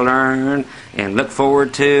all that to learn and look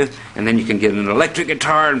forward to, and then you can get an electric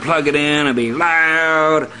guitar and plug it in and be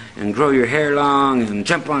loud and grow your hair long and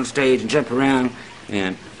jump on stage and jump around,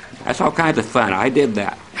 and that's all kinds of fun. I did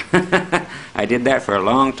that. I did that for a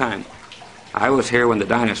long time. I was here when the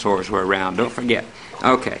dinosaurs were around, don't forget.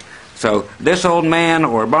 Okay, so this old man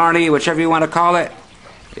or Barney, whichever you want to call it,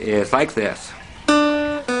 is like this.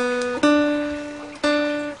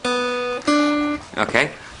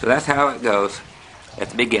 Okay, so that's how it goes at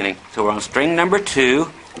the beginning. So we're on string number 2,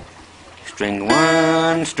 string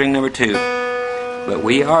 1, string number 2. But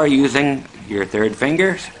we are using your third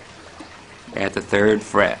fingers at the 3rd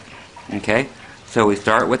fret. Okay, so we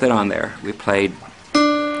start with it on there. We played,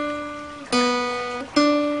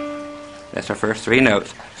 that's our first 3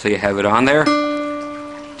 notes. So you have it on there,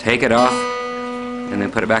 take it off, and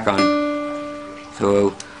then put it back on.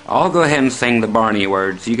 So I'll go ahead and sing the Barney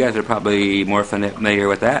words. You guys are probably more familiar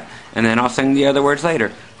with that. And then I'll sing the other words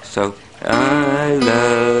later. So, I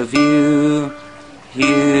love you,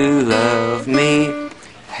 you love me.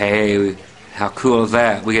 Hey, how cool is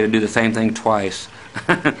that? We get to do the same thing twice.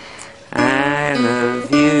 I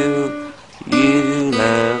love you, you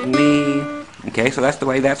love me. Okay, so that's the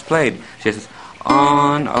way that's played. It's just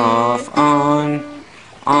on, off, on,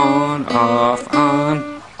 off,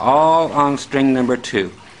 on, all on string number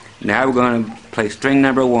 2. Now we're going to play string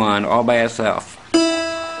number 1 all by itself.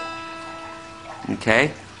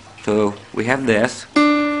 Okay, so we have this.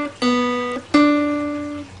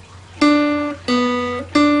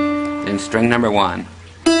 Then string number 1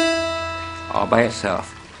 all by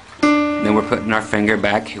itself. Then we're putting our finger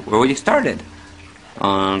back where we started,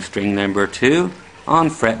 on string number 2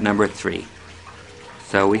 on fret number 3.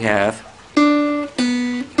 So we have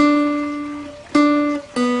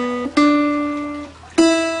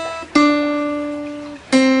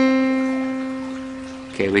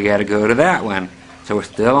we got to go to that one. So we're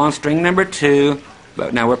still on string number 2,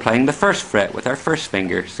 but now we're playing the 1st fret with our 1st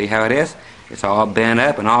finger. See how it is? It's all bent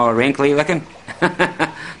up and all wrinkly looking.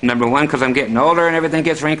 Number one, because I'm getting older and everything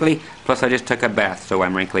gets wrinkly. Plus I just took a bath, so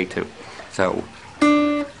I'm wrinkly too. So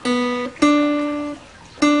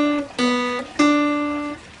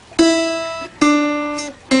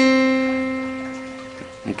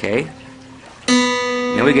okay.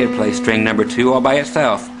 Now we get to play string number 2 all by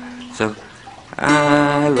itself. So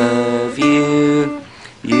I love you,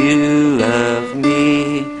 you love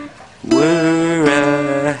me, we're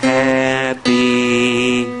a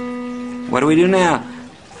happy. What do we do now?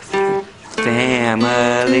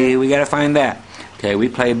 Family. We gotta find that. Okay, we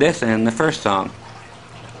played this in the first song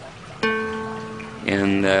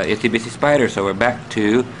in the Itsy Bitsy Spider, so we're back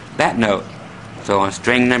to that note. So on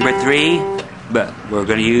string number 3, but we're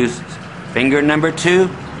going to use finger number 2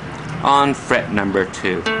 on fret number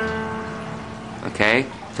 2. Okay,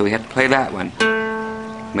 so we have to play that one.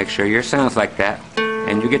 Make sure your sound's like that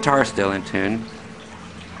and your guitar's still in tune.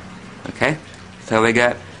 Okay, so we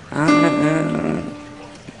got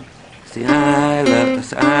see, I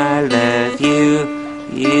love you,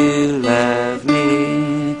 you love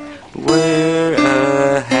me, we're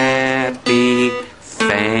a happy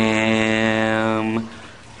family.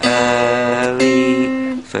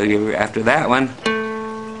 So you're after that one,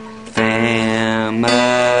 family.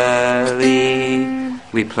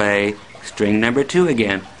 We play string number 2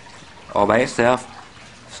 again, all by itself.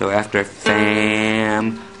 So after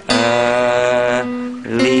family,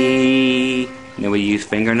 then we use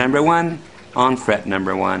finger number 1 on fret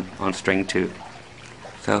number 1 on string 2.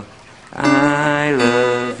 So I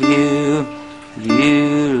love you,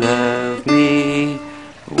 you love me,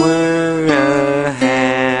 we're a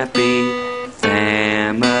happy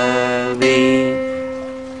family.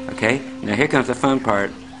 Okay, now here comes the fun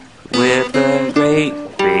part. With a great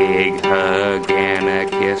big hug and a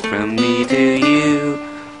kiss from me to you,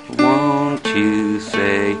 won't you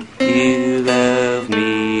say you love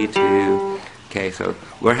me too? Okay, so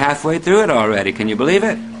we're halfway through it already. Can you believe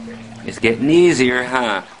it? It's getting easier,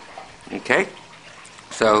 huh? Okay,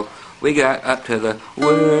 so we got up to the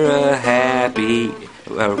we're a happy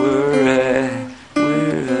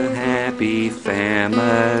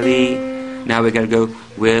family. Now we gotta go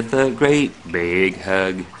with a great big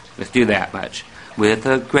hug. Let's do that much. With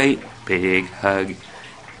a great big hug.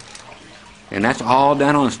 And that's all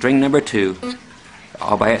done on string number 2.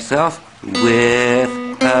 All by itself. With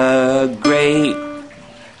a great.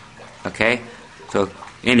 Okay? So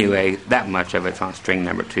anyway, that much of it's on string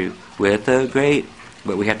number 2. With a great.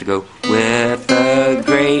 But we have to go with a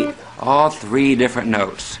great. All 3 different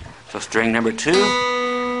notes. So string number 2.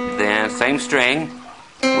 Then same string.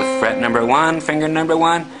 With fret number 1, finger number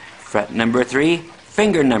 1. Fret number 3,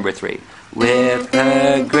 finger number 3. With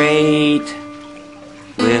a great.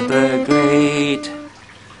 With a great.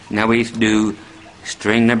 Now we do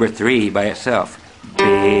string number 3 by itself.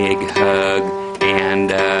 Big hug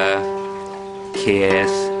and a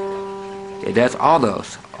kiss. It does all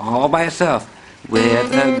those, all by itself.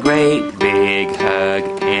 With a great big hug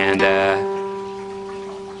and a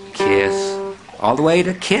kiss. All the way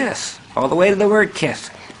to kiss. All the way to the word kiss.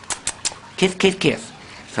 Kiss, kiss, kiss.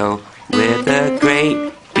 So, with a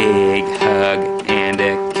great big hug and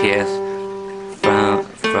a kiss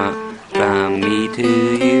from me to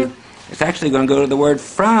you. It's actually going to go to the word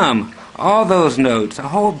from. All those notes, a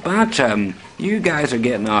whole bunch of them. You guys are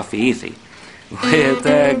getting off easy. With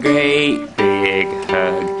a great big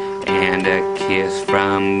hug and a kiss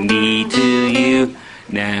from me to you.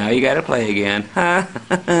 Now you got to play again.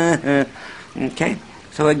 Okay,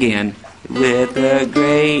 so again, with a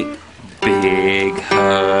great big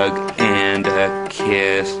hug and a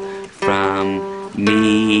kiss from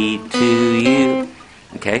me to you.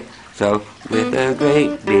 Okay, so with a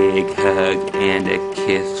great big hug and a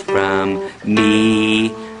kiss from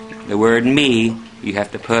me. The word me you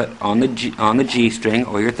have to put on the G string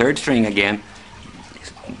or your 3rd string again.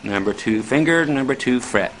 Number 2 finger, number 2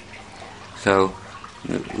 fret. So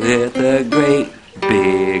with a great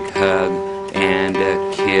big hug and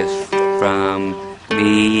a kiss from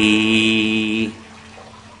me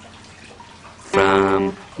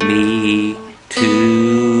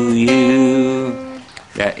to you.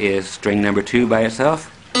 That is string number 2 by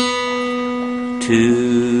itself. To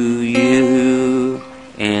you.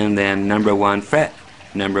 And then number 1 fret,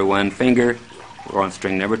 number 1 finger. We're on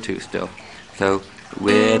string number 2 still. So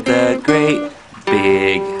with a great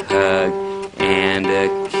big hug and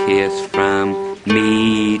a kiss from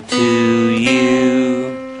me to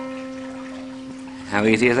you. How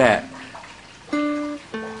easy is that?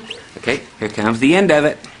 Okay, here comes the end of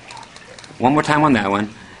it. One more time on that one.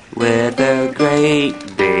 With a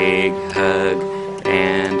great big hug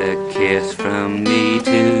and a kiss from me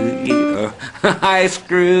to you. I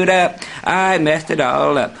screwed up. I messed it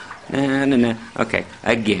all up. Na, na, na. Okay,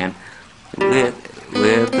 again. With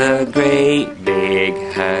a great big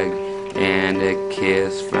hug and a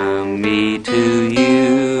kiss from me to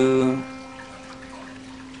you.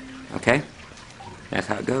 Okay? That's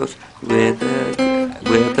how it goes. With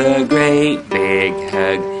a great big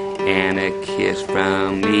hug and a kiss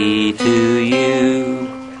from me to you.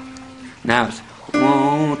 Now it's,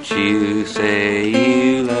 won't you say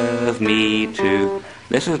you love me too?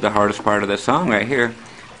 This is the hardest part of the song right here.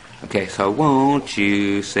 Okay, so won't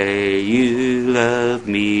you say you love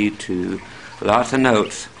me too? Lots of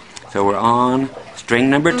notes. So we're on string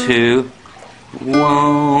number 2.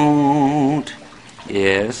 Won't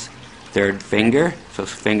is third finger, so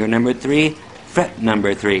finger number 3, fret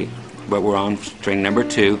number 3. But we're on string number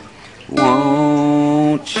 2.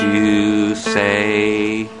 Won't you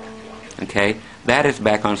say? Okay, that is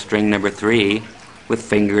back on string number 3 with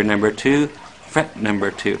finger number 2, fret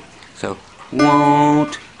number 2. So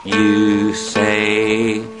won't you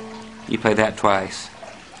say? You play that twice.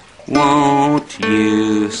 Won't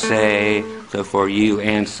you say? So for you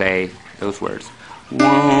and say, those words.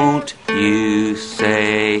 Won't you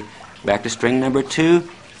say? Back to string number 2,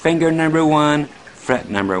 finger number 1, fret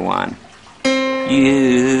number 1.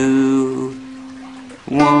 You.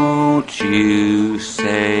 Won't you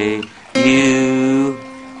say you?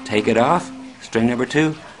 Take it off. String number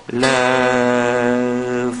 2,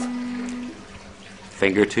 love.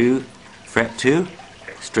 Finger 2, fret 2,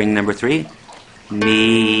 string number 3,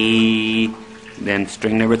 me. Then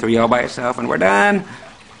string number 3 all by itself, and we're done.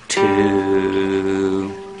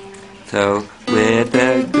 2. So with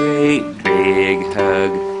a great big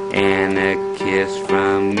hug and a kiss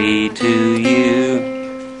from me to you,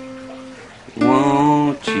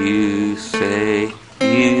 won't you say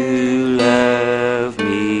you love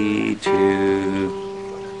me too?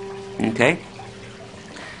 Okay?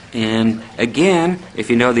 And again, if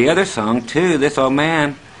you know the other song too, This Old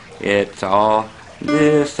Man, it's all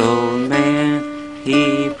this old man,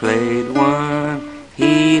 he played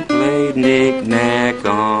knick-knack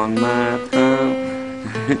on my thumb.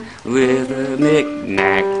 With a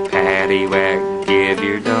knick-knack, paddywhack, give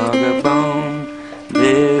your dog a bone.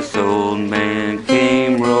 This old man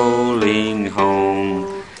came rolling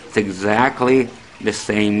home. It's exactly the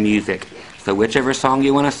same music. So whichever song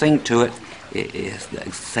you want to sing to it, it is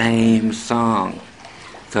the same song.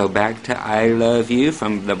 So back to I Love You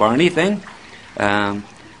from the Barney thing.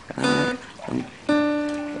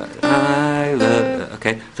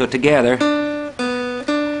 Okay, so together,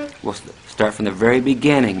 we'll start from the very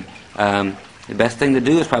beginning. The best thing to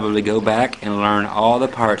do is probably go back and learn all the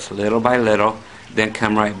parts little by little, then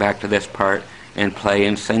come right back to this part and play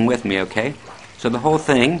and sing with me, okay? So the whole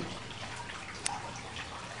thing.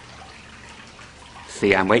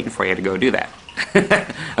 See, I'm waiting for you to go do that.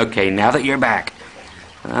 Okay, now that you're back.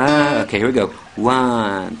 Okay, here we go.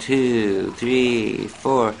 1, 2, 3,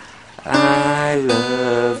 4. I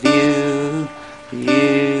love you,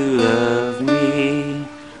 you love me.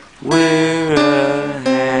 We're a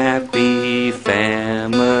happy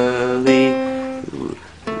family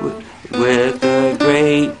with a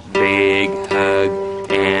great big hug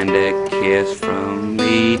and a kiss from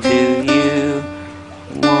me to you.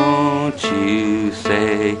 Won't you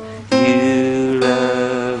say you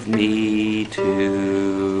love me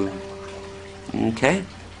too? Okay?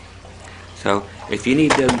 So if you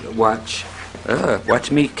need to watch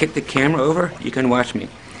me kick the camera over, you can watch me.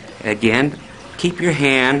 Again, keep your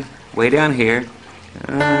hand way down here.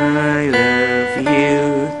 I love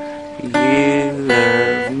you, you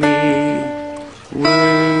love me.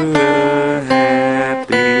 We're a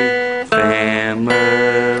happy family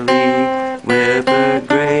with a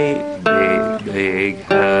great big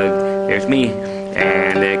hug. There's me.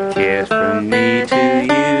 And a kiss from me to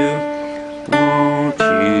you. Won't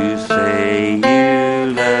you say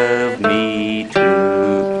you love me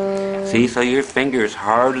too? See, so your fingers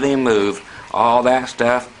hardly move. All that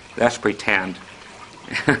stuff, that's pretend.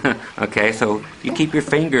 Okay, so you keep your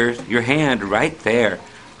fingers, your hand right there.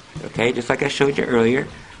 Okay, just like I showed you earlier.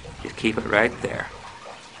 Just keep it right there.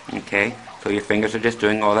 Okay, so your fingers are just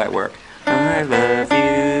doing all that work. I love you,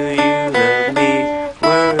 you love me.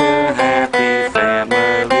 We're a happy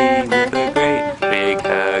family with a great big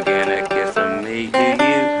hug and a kiss from me to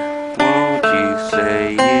you. Won't you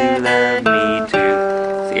say you love me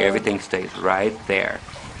too? See, everything stays right there.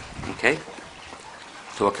 Okay?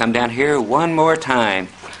 So we'll come down here one more time,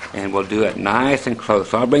 and we'll do it nice and close.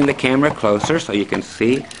 So I'll bring the camera closer so you can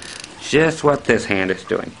see just what this hand is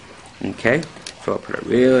doing. Okay? So I'll put it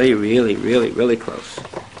really, really, really, really close.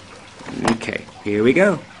 Okay, here we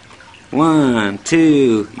go. 1,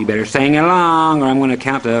 2. You better sing along or I'm going to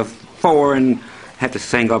count to 4 and have to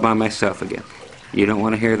sing all by myself again. You don't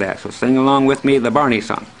want to hear that. So sing along with me the Barney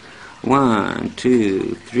song. 1,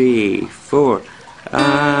 2, 3, 4.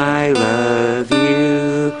 I love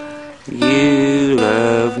you. You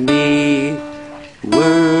love me.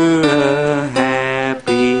 We're a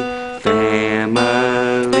happy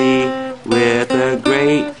family with a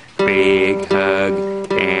great big hug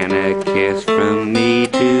and a kiss from me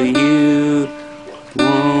to you.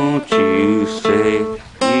 Won't you say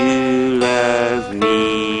you love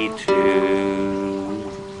me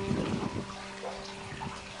too?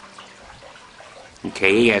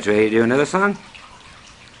 Okay, you guys ready to do another song?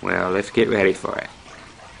 Well, let's get ready for it.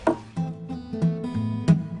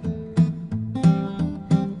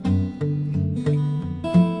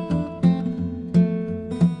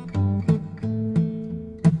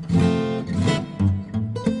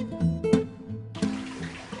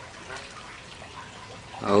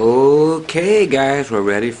 Okay, guys, we're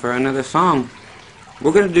ready for another song.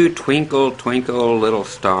 We're going to do Twinkle, Twinkle, Little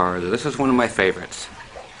Star. This is one of my favorites.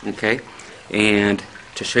 Okay? And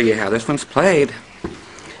to show you how this one's played,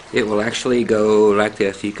 it will actually go like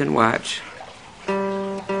this. You can watch.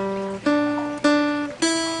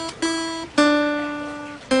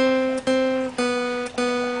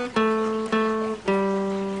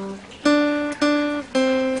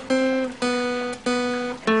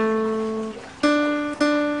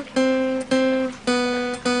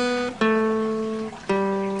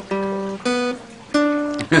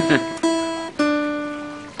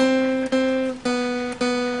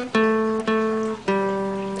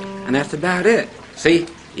 And that's about it. See,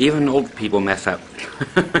 even old people mess up.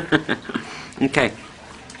 Okay,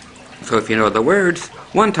 so if you know the words,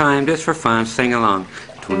 one time just for fun, sing along.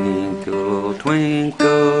 Twinkle,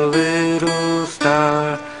 twinkle, little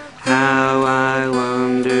star, how I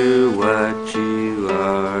wonder what you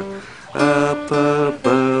are. Up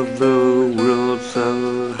above the world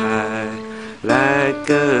so high, like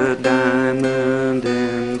a diamond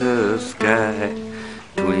in the sky.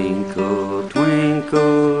 Twinkle,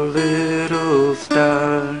 twinkle, little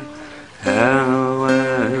star, how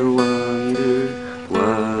I wonder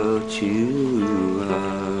what you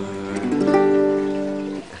are.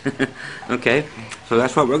 Okay, so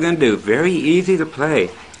that's what we're going to do. Very easy to play.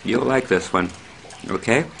 You'll like this one.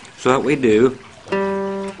 Okay, so what we do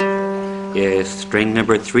is string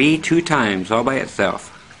number 3 2 times, all by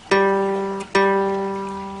itself.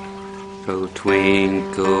 So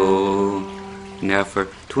twinkle. Now for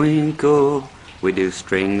twinkle, we do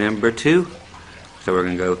string number 2. So we're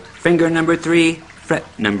going to go finger number 3, fret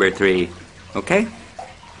number 3. Okay?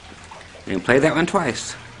 And play that one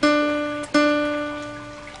twice.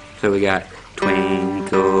 So we got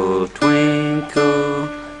twinkle, twinkle.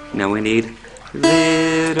 Now we need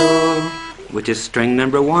little, which is string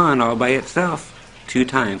number 1 all by itself, 2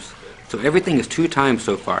 times. So everything is 2 times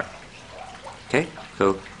so far. Okay?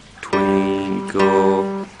 So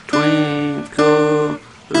twinkle, twinkle,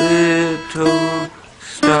 little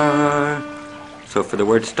star. So for the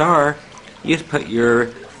word star, you just put your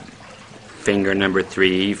finger number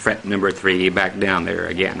 3, fret number 3 back down there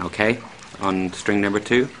again, okay? On string number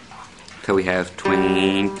 2. So we have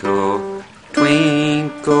twinkle,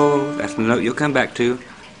 twinkle. That's the note you'll come back to.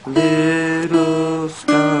 Little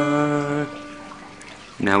star.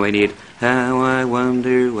 Now we need how I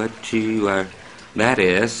wonder what you are. That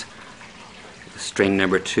is string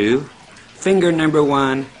number 2, finger number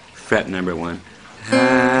 1, fret number 1.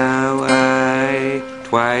 How I,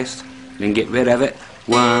 twice, then get rid of it,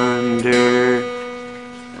 wonder.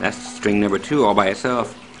 That's string number 2 all by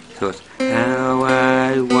itself. So it's how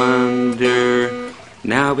I wonder.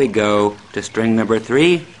 Now we go to string number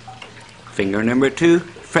 3, finger number 2,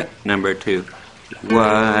 fret number 2.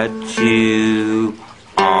 What you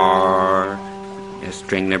are. Is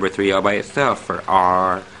string number 3 all by itself for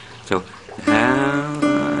R. So how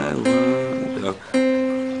I wonder.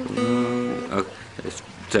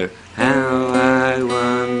 So how I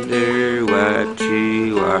wonder what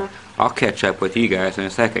you are. I'll catch up with you guys in a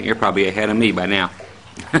second. You're probably ahead of me by now.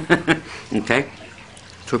 Okay?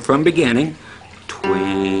 So from beginning,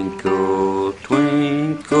 twinkle,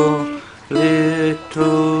 twinkle,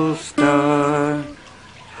 little star,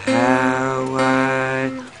 how I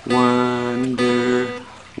wonder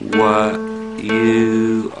what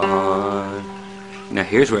you are. Now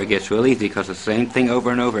here's where it gets real easy because it's the same thing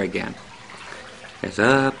over and over again. It's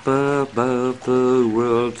up above the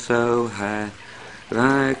world so high,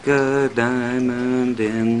 like a diamond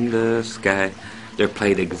in the sky. They're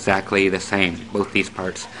played exactly the same, both these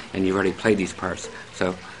parts, and you've already played these parts.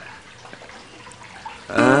 So,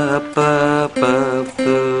 up above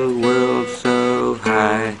the world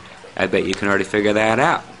I bet you can already figure that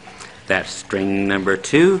out. That's string number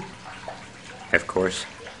 2. Of course,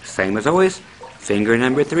 same as always. Finger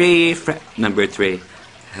number 3, fret number 3.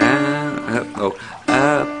 Up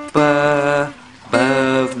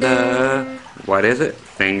above the... What is it?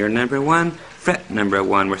 Finger number 1, fret number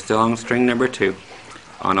 1. We're still on string number 2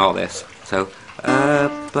 on all this. So,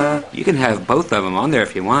 you can have both of them on there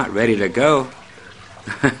if you want, ready to go.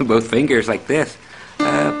 Both fingers like this.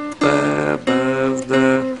 Up above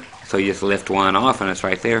the... So you just lift one off and it's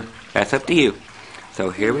right there. That's up to you. So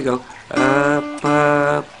here we go. Up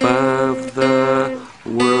above the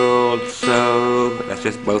world so... That's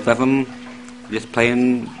just both of them. Just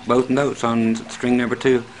playing both notes on string number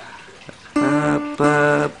 2. Up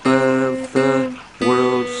above the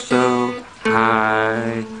world so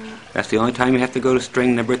high. That's the only time you have to go to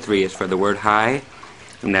string number 3 is for the word high.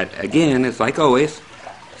 And that, again, is like always.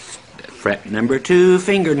 Fret number 2,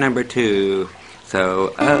 finger number 2.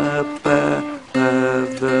 So up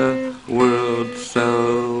above the world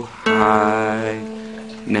so high.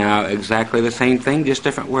 Now exactly the same thing, just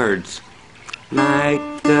different words. Like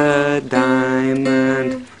a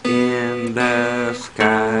diamond in the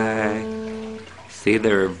sky. See,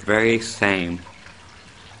 they're very same.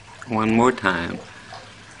 One more time.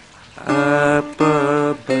 Up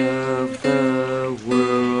above the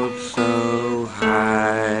world so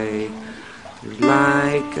high.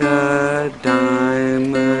 Like a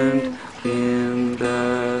diamond in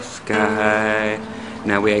the sky.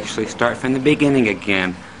 Now we actually start from the beginning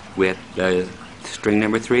again with the string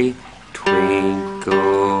number 3. Twinkle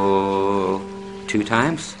 2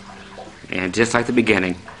 times. And just like the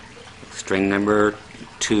beginning. String number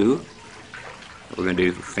 2. We're going to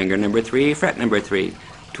do finger number 3, fret number 3.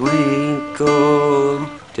 Twinkle.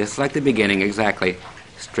 Just like the beginning, exactly.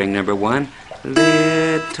 String number 1.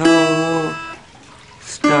 Little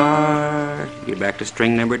star. Get back to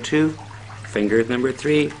string number 2. Finger number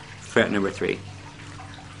 3, fret number 3.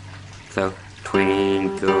 So,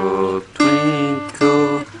 twinkle,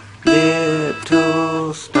 twinkle,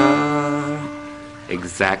 little star.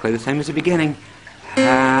 Exactly the same as the beginning.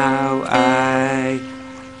 How I...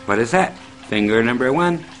 What is that? Finger number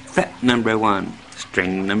 1, fret number 1,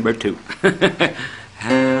 string number 2.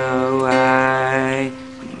 How I...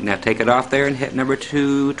 Now take it off there and hit number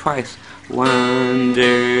 2 twice. Wonder.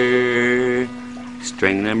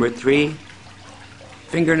 String number 3,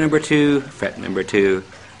 finger number 2, fret number 2.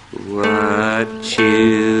 What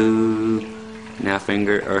you... Now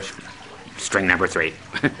finger or string number 3.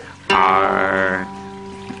 Are.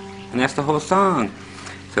 And that's the whole song.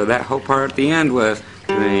 So that whole part at the end was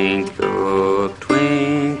twinkle,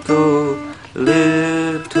 twinkle,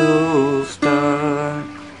 little star,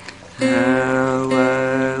 how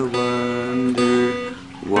I wonder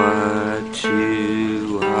what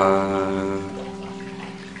you are.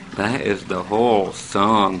 That is the whole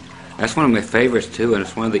song. That's one of my favorites too, and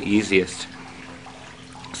it's one of the easiest.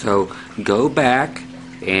 So go back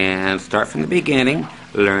and start from the beginning,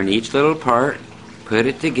 learn each little part, put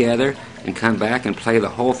it together, and come back and play the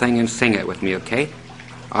whole thing and sing it with me, okay?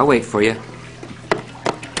 I'll wait for you.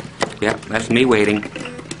 Yep, that's me waiting.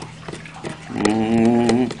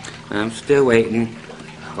 I'm still waiting.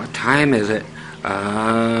 What time is it?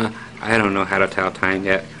 I don't know how to tell time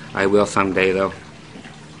yet. I will someday, though.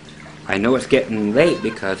 I know it's getting late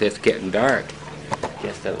because it's getting dark.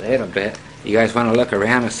 Just a little bit. You guys want to look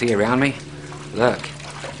around and see around me? Look,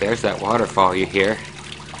 there's that waterfall you hear.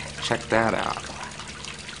 Check that out.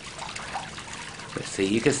 Let's see,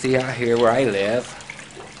 you can see out here where I live.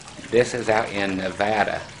 This is out in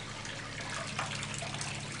Nevada.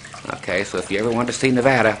 Okay, so if you ever want to see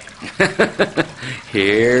Nevada,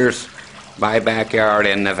 here's my backyard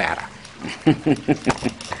in Nevada.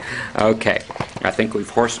 Okay, I think we've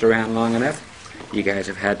horsed around long enough. You guys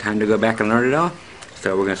have had time to go back and learn it all.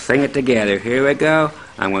 So we're going to sing it together. Here we go.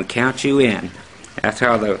 I'm going to count you in. That's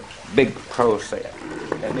how the big pros say it.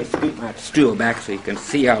 Let me scoot my stool back so you can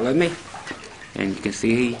see all of me. And you can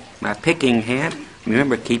see my picking hand.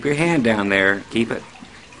 Remember, keep your hand down there. Keep it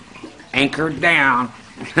anchored down.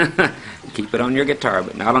 Keep it on your guitar,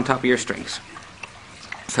 but not on top of your strings.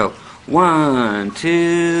 So, 1,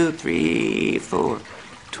 2, 3, 4.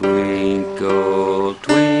 Twinkle,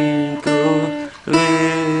 twinkle,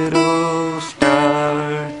 little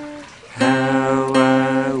star, how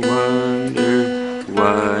I wonder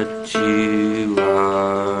what you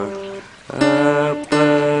are. Up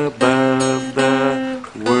above the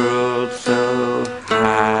world so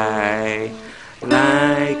high,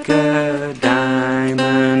 like a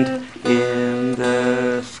diamond in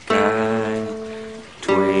the sky.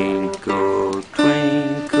 Twinkle,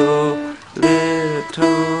 twinkle,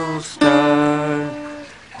 little star,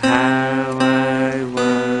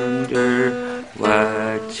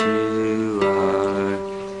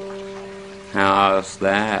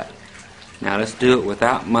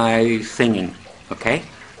 without my singing, okay?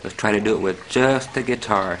 Let's try to do it with just the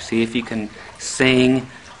guitar. See if you can sing,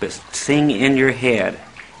 but sing in your head,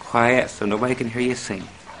 quiet so nobody can hear you sing.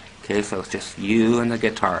 Okay, so it's just you and the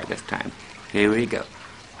guitar this time. Here we go.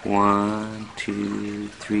 1, 2,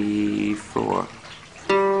 3, 4.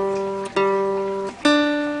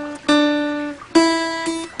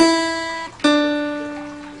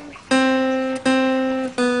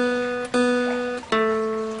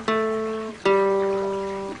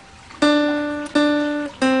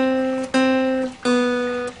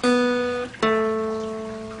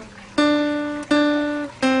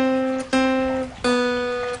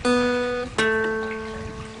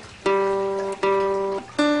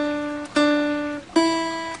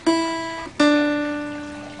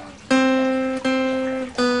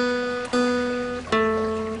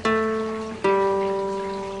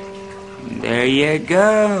 There you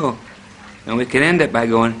go. And we can end it by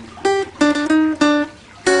going.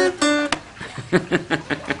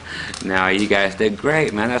 Now you guys did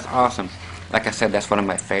great, man. That's awesome. Like I said, that's one of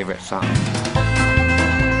my favorite songs.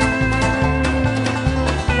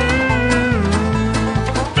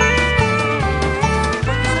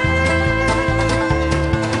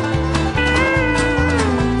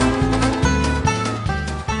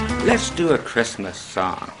 Let's do a Christmas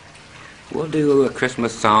song. We'll do a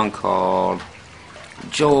Christmas song called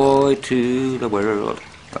Joy to the World.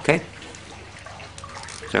 Okay?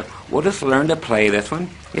 So we'll just learn to play this one.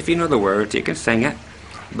 If you know the words, you can sing it.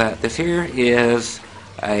 But this here is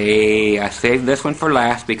I saved this one for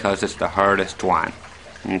last because it's the hardest one.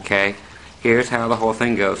 Okay? Here's how the whole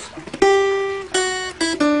thing goes.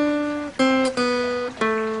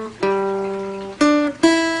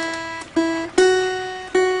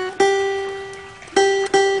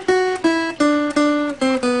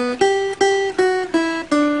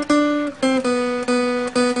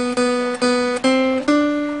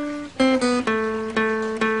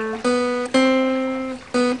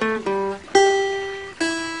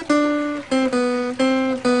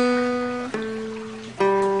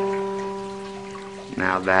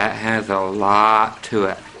 Now that has a lot to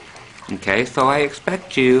it. Okay, so I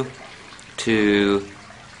expect you to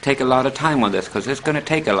take a lot of time on this because it's going to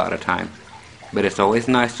take a lot of time. But it's always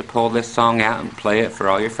nice to pull this song out and play it for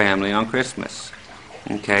all your family on Christmas.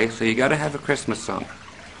 Okay, so you got to have a Christmas song.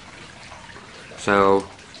 So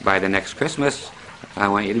by the next Christmas, I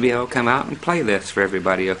want you to be able to come out and play this for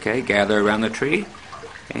everybody, okay? Gather around the tree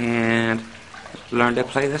and learn to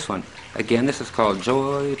play this one. Again, this is called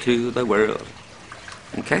Joy to the World.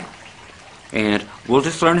 Okay? And we'll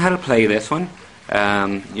just learn how to play this one.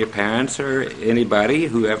 Your parents or anybody,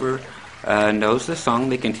 whoever knows the song,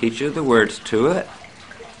 they can teach you the words to it.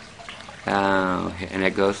 And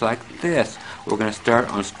it goes like this. We're going to start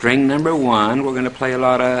on string number 1. We're going to play a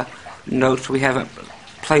lot of notes we haven't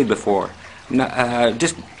played before.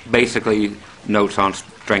 Just basically notes on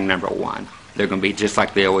string number 1. They're going to be just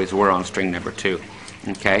like they always were on string number 2.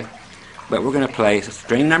 Okay? But we're going to play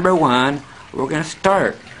string number 1. We're going to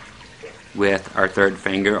start with our 3rd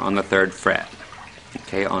finger on the 3rd fret.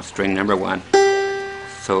 Okay, on string number 1.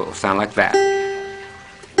 So it will sound like that.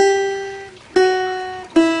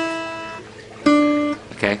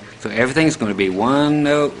 Okay, so everything's going to be one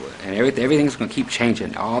note, and everything's going to keep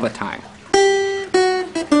changing all the time.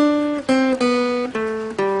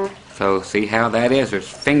 So see how that is? There's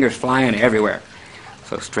fingers flying everywhere.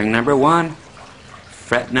 So string number 1,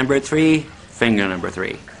 fret number 3, finger number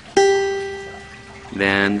 3.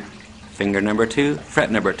 Then finger number 2,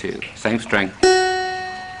 fret number 2, same string.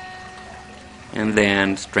 And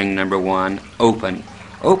then string number 1, open.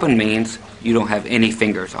 Open means you don't have any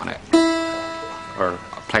fingers on it, or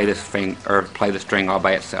play the string all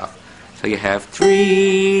by itself. So you have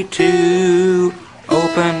 3, 2,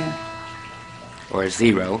 open, or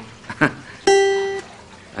 0.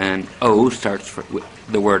 And O starts with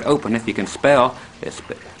the word open. If you can spell, it's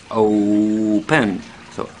open.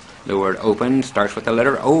 So the word open starts with the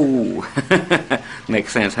letter O.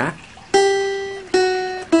 Makes sense, huh?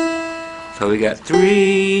 So we got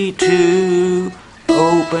 3, 2,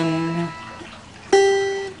 open.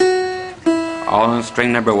 All on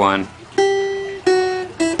string number 1.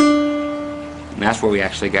 And that's where we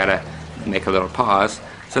actually got to make a little pause.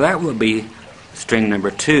 So that will be string number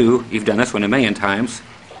 2. You've done this one a million times.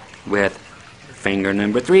 With finger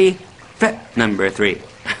number 3, fret number 3.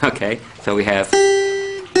 Okay, so we have...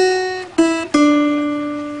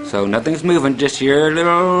 So nothing's moving, just your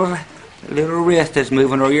little wrist is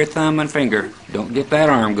moving, or your thumb and finger. Don't get that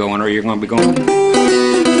arm going, or you're going to be going...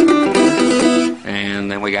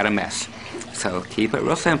 And then we got a mess. So keep it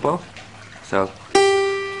real simple. So...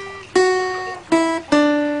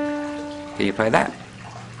 Can you play that?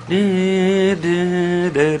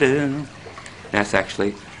 That's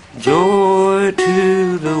actually joy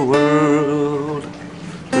to the world,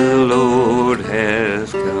 the Lord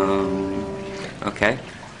has come. Okay,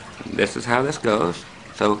 this is how this goes.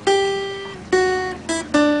 So,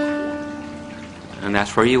 and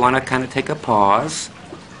that's where you want to kind of take a pause.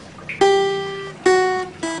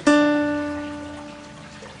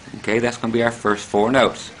 Okay, that's going to be our first 4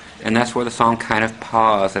 notes. And that's where the song kind of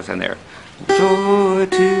pauses in there. Joy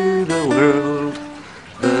to the world,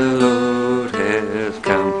 the Lord has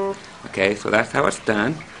come. Okay, so that's how it's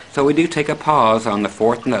done. So we do take a pause on the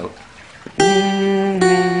 4th note.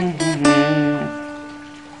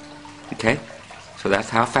 Okay, so that's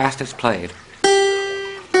how fast it's played.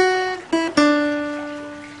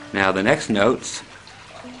 Now the next notes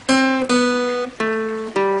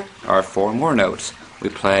are 4 more notes. We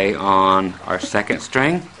play on our 2nd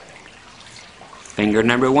string, finger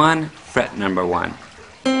number 1, fret number 1.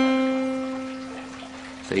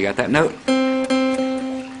 So you got that note?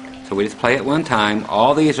 So we just play it one time.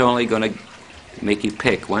 All these are only going to make you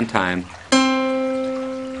pick one time.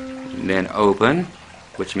 And then open,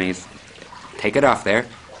 which means take it off there,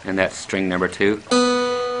 and that's string number 2.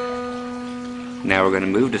 Now we're going to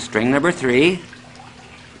move to string number 3.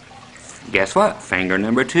 Guess what? Finger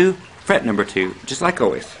number 2, fret number 2, just like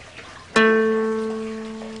always.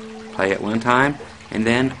 Play it one time, and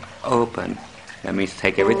then open. That means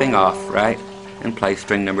take everything off, right? And play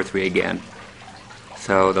string number 3 again.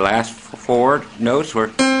 So the last 4 notes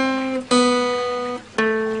were...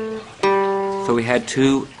 So we had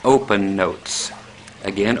 2 open notes.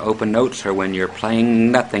 Again, open notes are when you're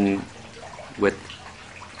playing nothing with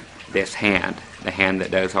this hand, the hand that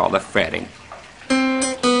does all the fretting.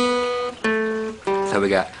 So we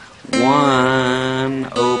got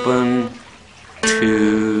 1 open,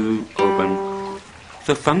 2 open.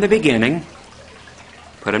 So from the beginning,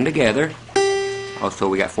 put them together. Also,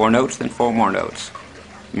 we got 4 notes, then 4 more notes.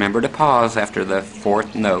 Remember to pause after the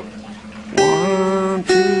 4th note. 1,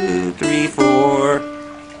 2, 3, 4.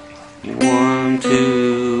 1,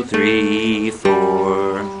 2, 3,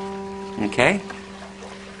 4. Okay?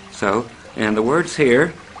 So, and the words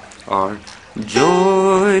here are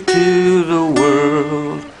joy to the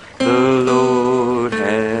world, the Lord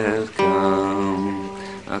has come.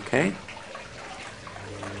 Okay?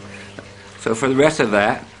 So for the rest of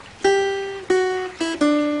that,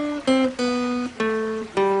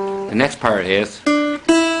 the next part is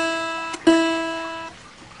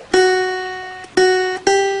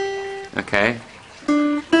okay.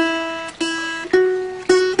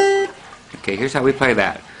 Okay, here's how we play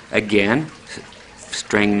that. Again,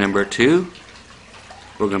 string number 2.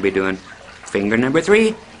 We're going to be doing finger number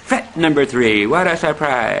 3, fret number 3. What a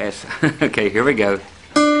surprise! Okay, here we go.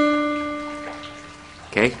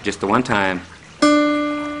 Okay, just the one time.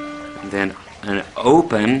 And then an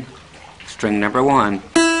open string number 1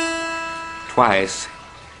 twice.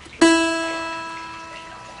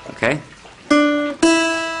 Okay?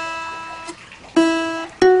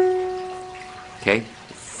 Okay,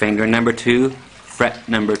 finger number 2, fret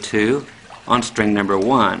number 2 on string number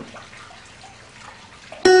 1.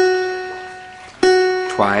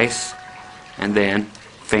 Twice, and then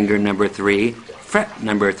finger number 3, fret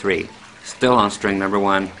number 3, still on string number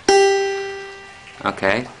 1.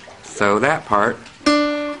 Okay, so that part.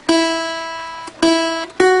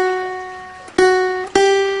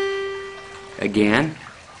 Again,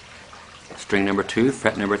 string number 2,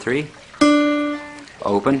 fret number 3,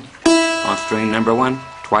 open on string number 1,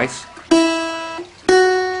 twice,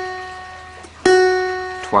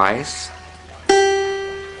 twice,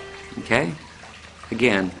 okay,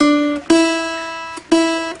 again,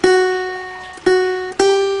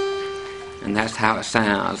 and that's how it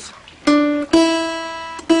sounds.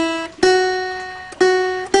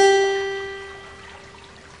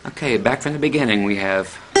 Okay, back from the beginning we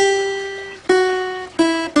have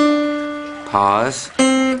pause,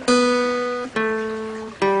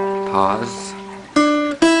 pause,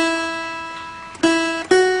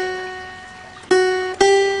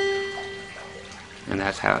 and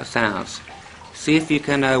that's how it sounds. See if you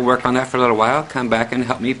can work on that for a little while. Come back and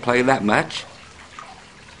help me play that much.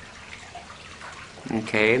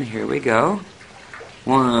 Okay, and here we go.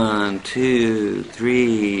 1, 2,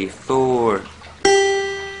 3, 4.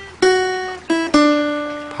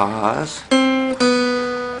 Pause.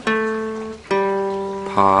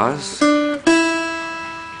 Pause.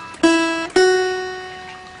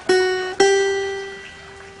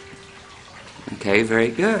 Okay, very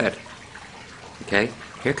good. Okay,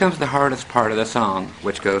 here comes the hardest part of the song,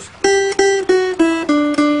 which goes.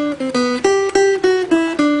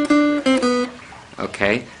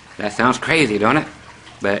 Okay, that sounds crazy, don't it?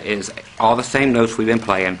 but it's all the same notes we've been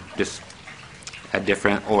playing, just a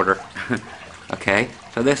different order. Okay,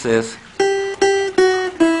 so this is,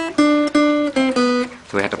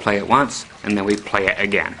 so we have to play it once and then we play it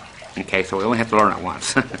again. Okay, so we only have to learn it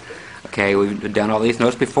once. Okay, we've done all these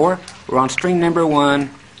notes before. We're on string number 1,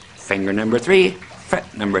 finger number 3,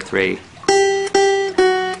 fret number 3.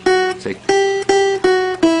 See?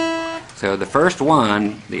 So the first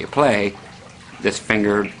one that you play, this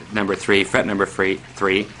finger number 3, fret number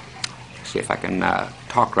 3, see if I can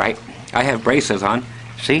talk right. I have braces on,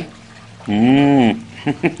 see?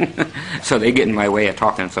 So they get in my way of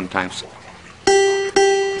talking sometimes.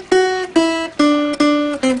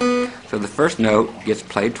 So the first note gets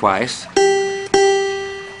played twice,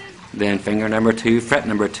 then finger number 2, fret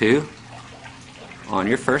number 2, on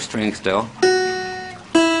your first string still.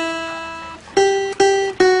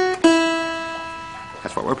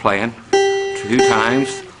 That's what we're playing. 2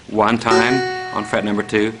 times, 1 time on fret number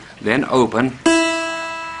 2, then open.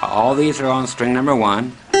 All these are on string number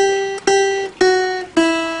 1.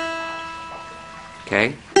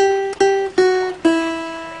 Okay.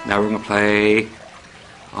 Now we're going to play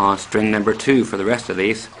on string number 2 for the rest of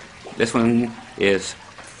these. This one is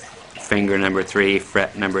finger number 3,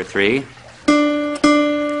 fret number 3.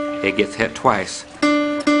 It gets hit twice.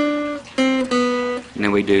 And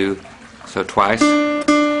then we do, so twice.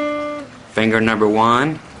 Finger number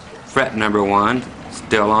 1, fret number 1,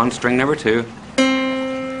 still on string number 2.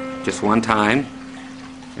 Just 1 time.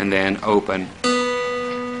 And then open.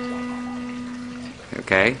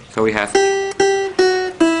 Okay, so we have,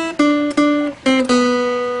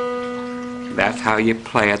 that's how you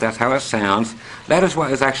play it, that's how it sounds. That is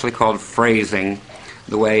what is actually called phrasing,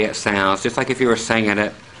 the way it sounds, just like if you were singing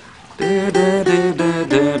it.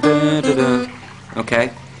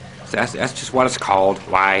 Okay, so that's just what it's called.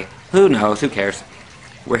 Why? Who knows? Who cares?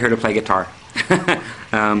 We're here to play guitar.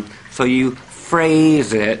 So you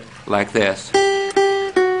phrase it like this.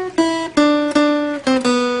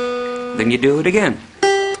 Then you do it again.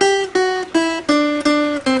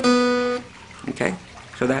 Okay,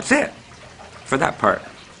 so that's it for that part.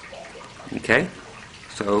 Okay,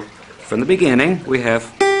 so from the beginning we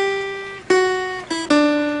have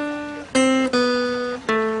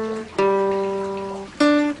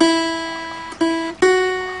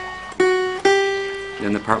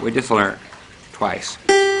then the part we just learned twice.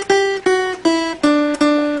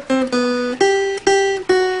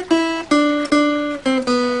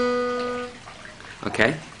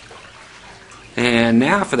 Okay, and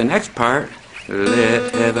now for the next part.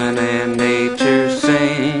 Let heaven and nature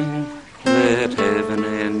sing, let heaven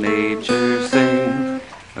and nature sing.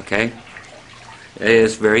 Okay,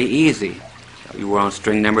 it's very easy. You were on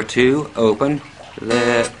string number 2, open.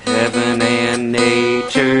 Let heaven and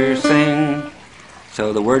nature sing.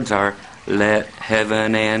 So the words are, let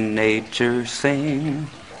heaven and nature sing.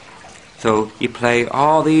 So you play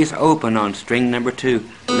all these open on string number 2.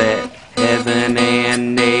 Let heaven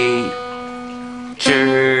and nature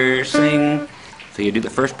sing. So you do the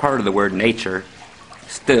first part of the word nature,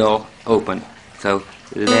 still open. So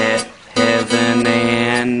let heaven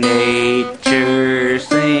and nature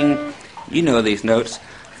sing. You know these notes.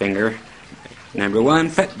 Finger number 1,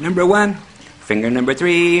 fret number 1. Finger number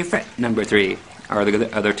 3, fret number 3 are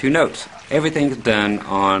the other 2 notes. Everything's done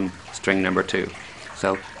on string number 2.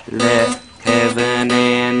 So let heaven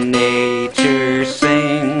and nature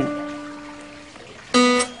sing.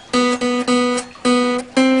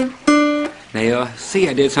 Now see,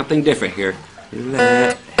 I did something different here.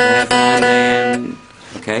 Let heaven and,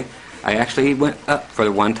 okay, I actually went up for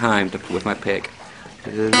the 1 time with my pick.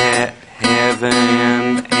 Let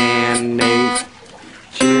heaven and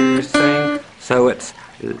nature sing. So it's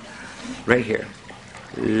right here.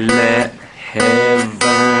 Let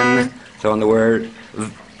heaven. So on the word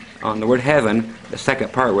heaven, the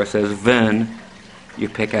second part where it says ven, your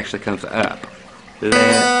pick actually comes up.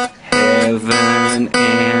 Let heaven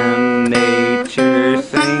and nature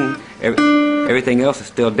sing. Everything else is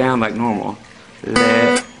still down like normal.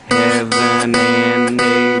 Let heaven and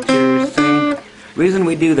nature sing. Reason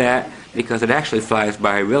we do that, because it actually flies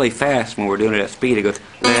by really fast when we're doing it at speed. It goes,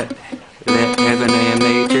 let heaven and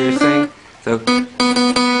nature sing. So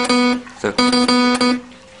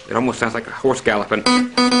it almost sounds like a horse galloping.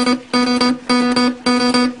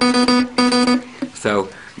 So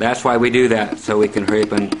that's why we do that, so we can hurry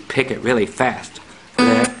up and pick it really fast.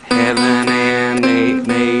 Let heaven and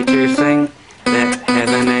nature sing. Let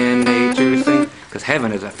heaven and nature sing. Because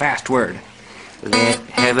heaven is a fast word. Let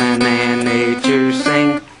heaven and nature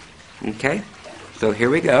sing. Okay, so here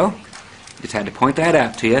we go. Just had to point that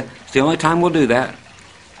out to you. It's the only time we'll do that.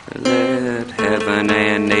 Let heaven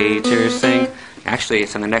and nature sing. Actually,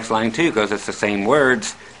 it's in the next line too, because it's the same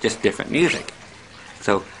words, just different music.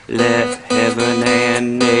 So, let heaven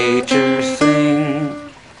and nature sing.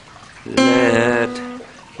 Let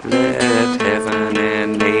heaven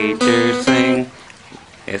and nature sing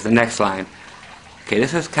is the next line. Okay,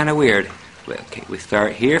 this is kind of weird. Okay, we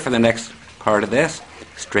start here for the next part of this.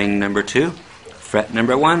 String number 2, fret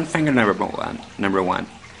number 1, finger number 1.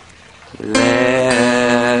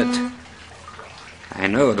 Let. I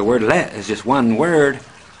know the word let is just one word,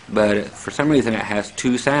 but for some reason it has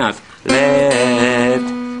two sounds. Let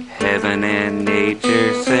heaven and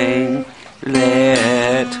nature sing.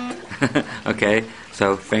 Let. Okay,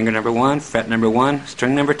 so finger number 1, fret number 1,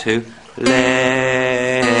 string number 2.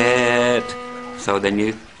 Let. So then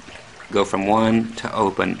you go from 1 to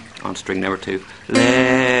open on string number 2.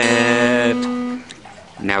 Let.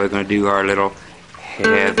 Now we're going to do our little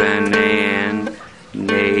heaven and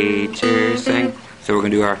nature sing. So we're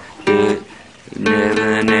going to do our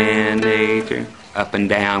heaven and nature up and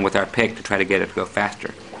down with our pick to try to get it to go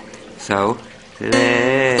faster. So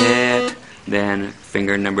let, then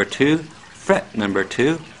finger number 2, fret number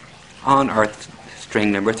 2 on our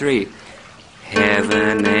string number 3.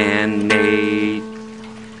 Heaven and nature.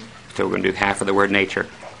 So we're going to do half of the word nature.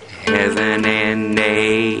 Heaven and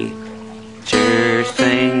nature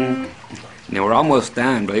sing. Now we're almost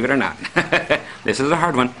done, believe it or not. This is a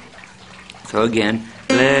hard one. So again,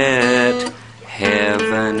 let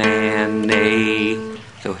heaven and nature.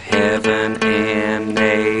 So heaven and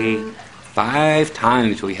nature. 5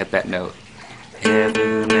 times we hit that note.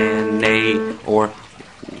 Heaven and nature. Or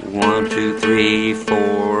 1, 2, 3,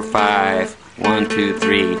 4, 5. 1, 2,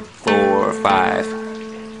 3, 4, 5.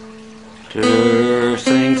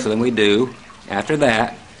 Sing. So then we do, after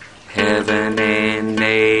that, heaven and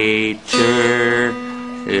nature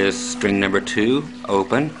is string number 2,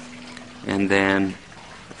 open, and then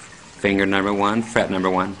finger number 1, fret number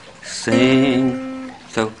 1, sing.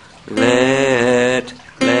 So let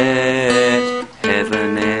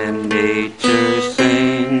heaven and nature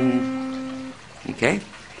sing. Okay?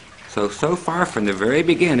 So far from the very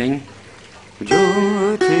beginning,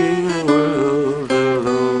 joy to the world, the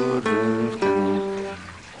Lord has come.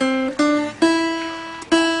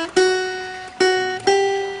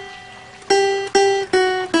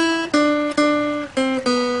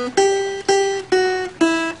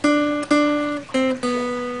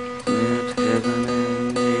 Let heaven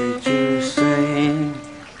and nature sing.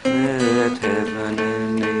 Let heaven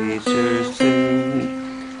and nature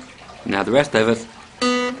sing. Now the rest of us.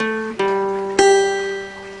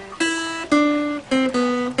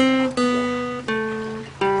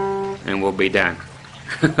 And we'll be done.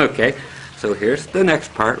 Okay, so here's the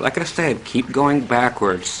next part. Like I said, keep going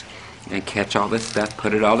backwards and catch all this stuff,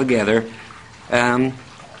 put it all together at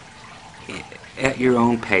your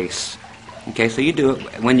own pace. Okay, so you do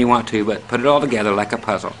it when you want to, but put it all together like a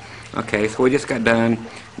puzzle. Okay, so we just got done.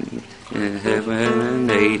 Heaven and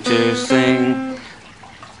nature sing.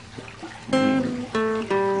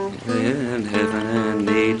 Heaven and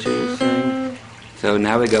nature sing. So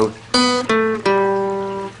now we go,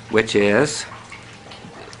 which is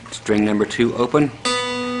string number 2 open.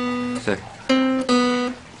 So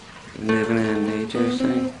heaven and nature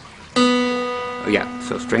sing. Oh yeah,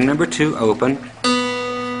 so string number 2 open.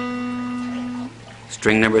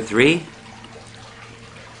 String number 3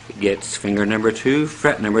 gets finger number 2,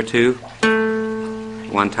 fret number 2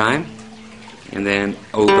 one time, and then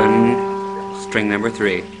open string number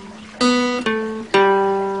 3.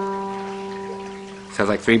 Sounds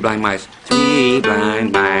like 3 blind mice. 3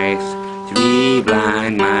 blind mice, 3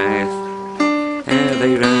 blind mice. How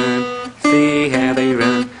they run, see how they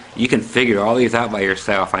run. You can figure all these out by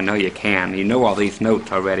yourself. I know you can. You know all these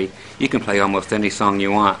notes already. You can play almost any song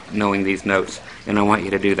you want knowing these notes, and I want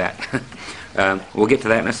you to do that. We'll get to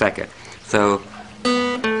that in a second. So,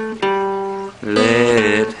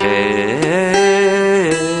 let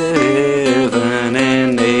heaven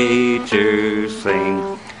and nature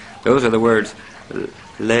sing. Those are the words.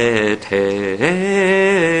 Let heaven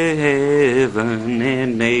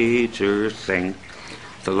and nature sing.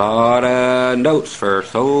 It's a lot of notes for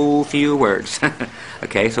so few words.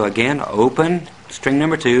 Okay, so again, open string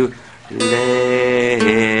number 2. Let.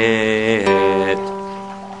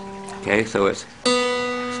 Okay, so it's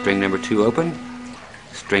string number 2 open,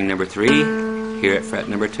 string number 3 here at fret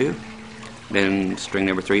number 2, then string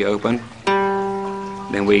number 3 open.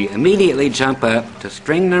 Then we immediately jump up to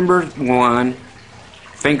string number 1,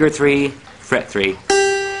 finger 3, fret 3.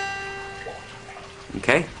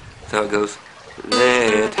 Okay, so it goes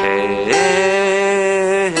let have,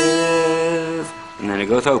 and then it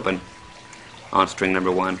goes open on string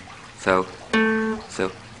number 1. So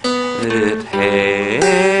let let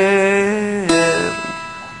heaven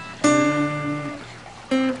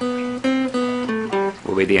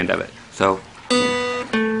will be the end of it. So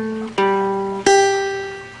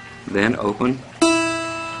then open,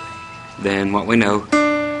 then what we know,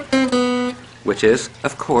 which is,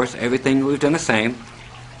 of course, everything we've done the same.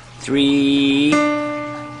 3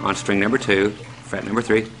 on string number 2, fret number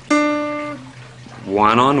 3,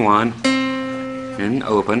 1 on 1, and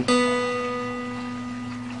open.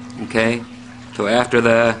 Okay, so after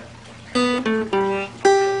the,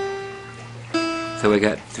 so we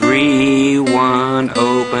got 3, 1,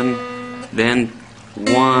 open, then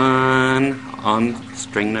 1 on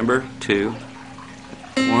string number 2,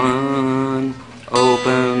 1,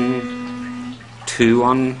 open, 2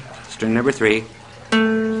 on string number 3,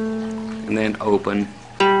 and then open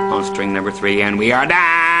on string number 3, and we are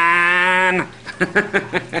done!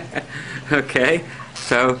 Okay,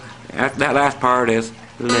 so that last part is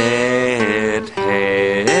let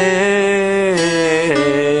heaven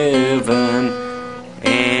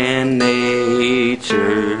and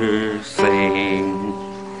nature sing.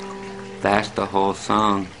 That's the whole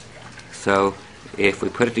song. So if we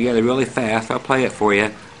put it together really fast, I'll play it for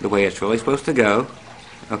you the way it's really supposed to go,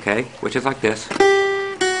 okay, which is like this.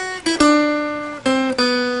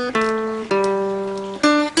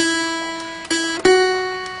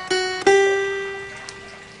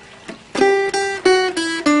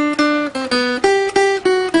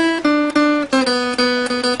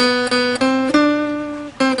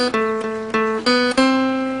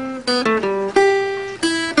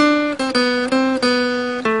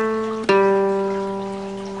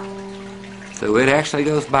 So it actually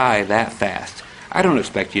goes by that fast. I don't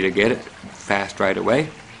expect you to get it fast right away.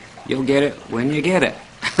 You'll get it when you get it.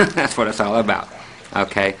 That's what it's all about.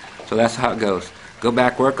 Okay, so that's how it goes. Go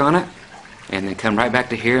back, work on it, and then come right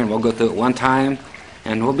back to here, and we'll go through it one time,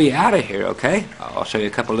 and we'll be out of here, okay? I'll show you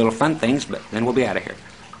a couple little fun things, but then we'll be out of here.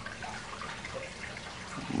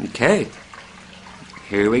 Okay,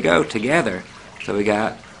 here we go together. So we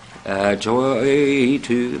got joy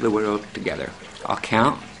to the world together. I'll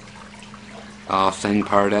count. I'll sing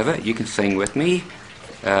part of it. You can sing with me.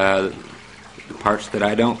 The parts that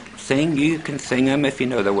I don't sing, you can sing them if you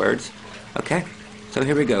know the words. Okay? So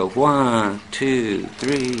here we go. 1, 2,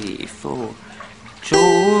 3, 4.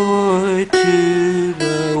 Joy to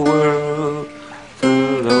the world,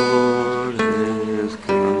 the Lord has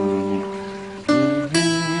come.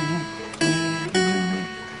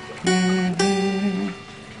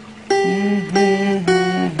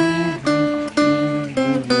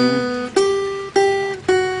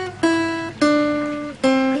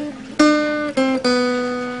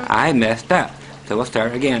 I messed up, so we'll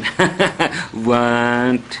start again.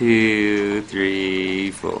 1, 2,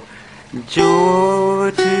 3, 4.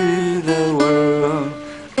 Joy to the world,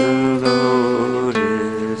 the Lord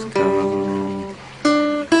is come.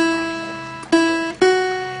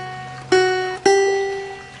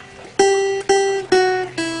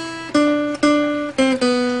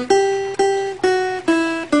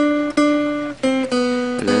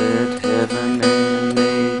 Let heaven and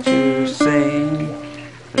nature sing.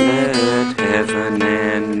 Let heaven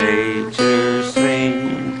and nature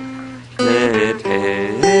sing. Let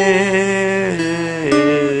heaven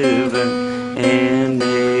and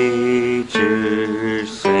nature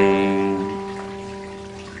sing.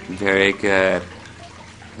 Very good.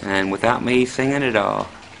 And without me singing it all.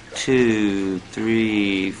 2,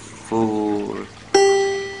 3, 4.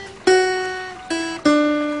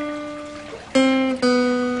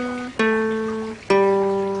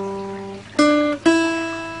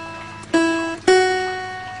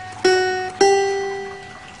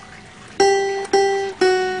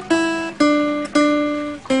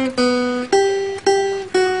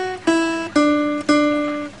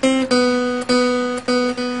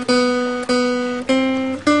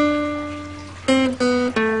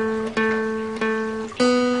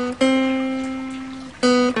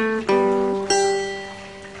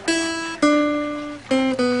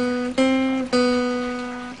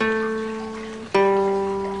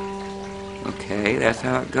 Okay, that's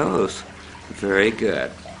how it goes. Very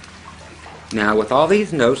good. Now, with all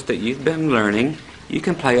these notes that you've been learning, you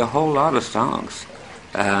can play a whole lot of songs.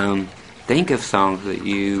 Think of songs that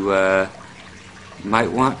you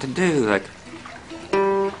might want to do, like,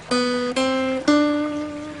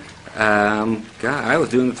 God, I was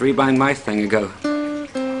doing the 3 Blind Mice thing ago.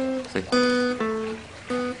 See?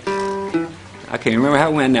 I can't remember how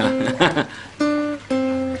it went now.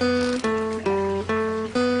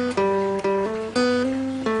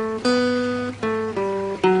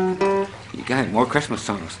 You got more Christmas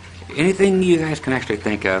songs. Anything you guys can actually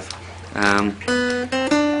think of.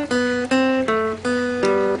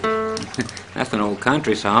 That's an old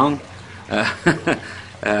country song.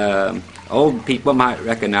 Old people might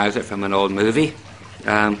recognize it from an old movie.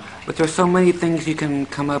 But there's so many things you can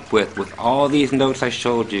come up with all these notes I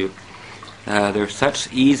showed you. They're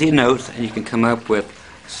such easy notes, and you can come up with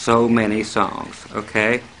so many songs,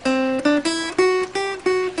 okay?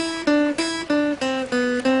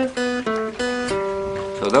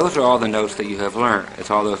 So those are all the notes that you have learned.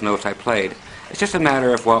 It's all those notes I played. It's just a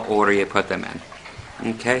matter of what order you put them in.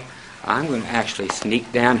 Okay? I'm going to actually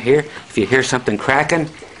sneak down here. If you hear something cracking,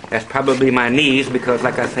 that's probably my knees because,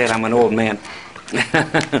 like I said, I'm an old man.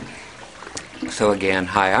 So again,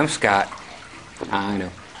 hi, I'm Scott. I know.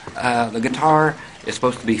 The guitar is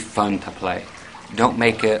supposed to be fun to play. Don't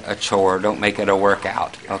make it a chore. Don't make it a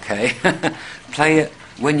workout, okay? Play it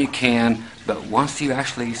when you can, but once you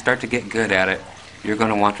actually start to get good at it, you're going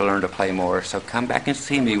to want to learn to play more. So come back and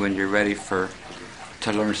see me when you're ready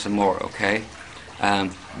to learn some more, okay?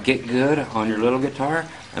 Get good on your little guitar,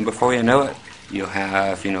 and before you know it, you'll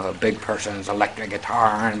have, a big person's electric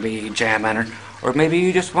guitar and be jamming, or maybe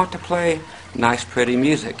you just want to play nice, pretty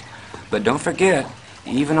music. But don't forget,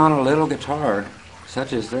 even on a little guitar,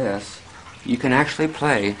 such as this, you can actually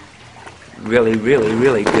play really, really,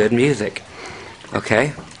 really good music.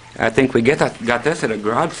 Okay? I think we got this at a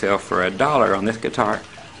garage sale for $1 on this guitar.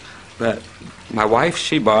 But my wife,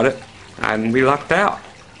 she bought it, and we lucked out.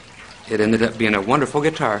 It ended up being a wonderful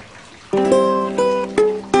guitar.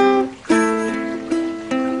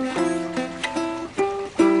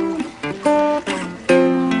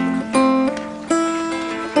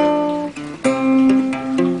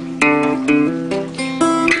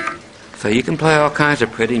 So you can play all kinds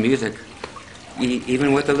of pretty music,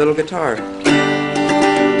 even with a little guitar.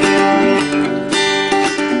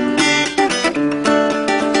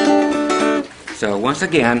 So once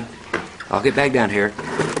again, I'll get back down here.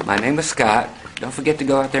 My name is Scott. Don't forget to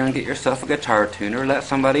go out there and get yourself a guitar tuner. Let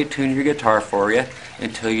somebody tune your guitar for you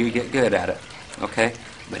until you get good at it. Okay?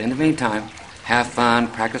 But in the meantime, have fun,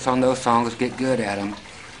 practice on those songs, get good at them.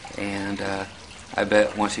 And I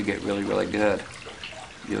bet once you get really, really good,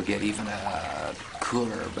 you'll get even a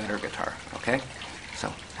cooler, better guitar. Okay?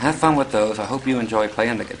 So have fun with those. I hope you enjoy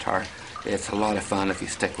playing the guitar. It's a lot of fun if you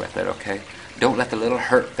stick with it, okay? Don't let the little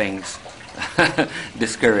hurt things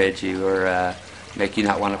discourage you or make you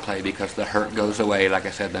not want to play, because the hurt goes away. Like I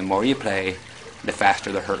said, the more you play, the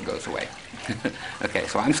faster the hurt goes away. Okay,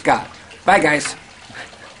 so I'm Scott. Bye, guys.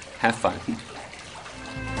 Have fun.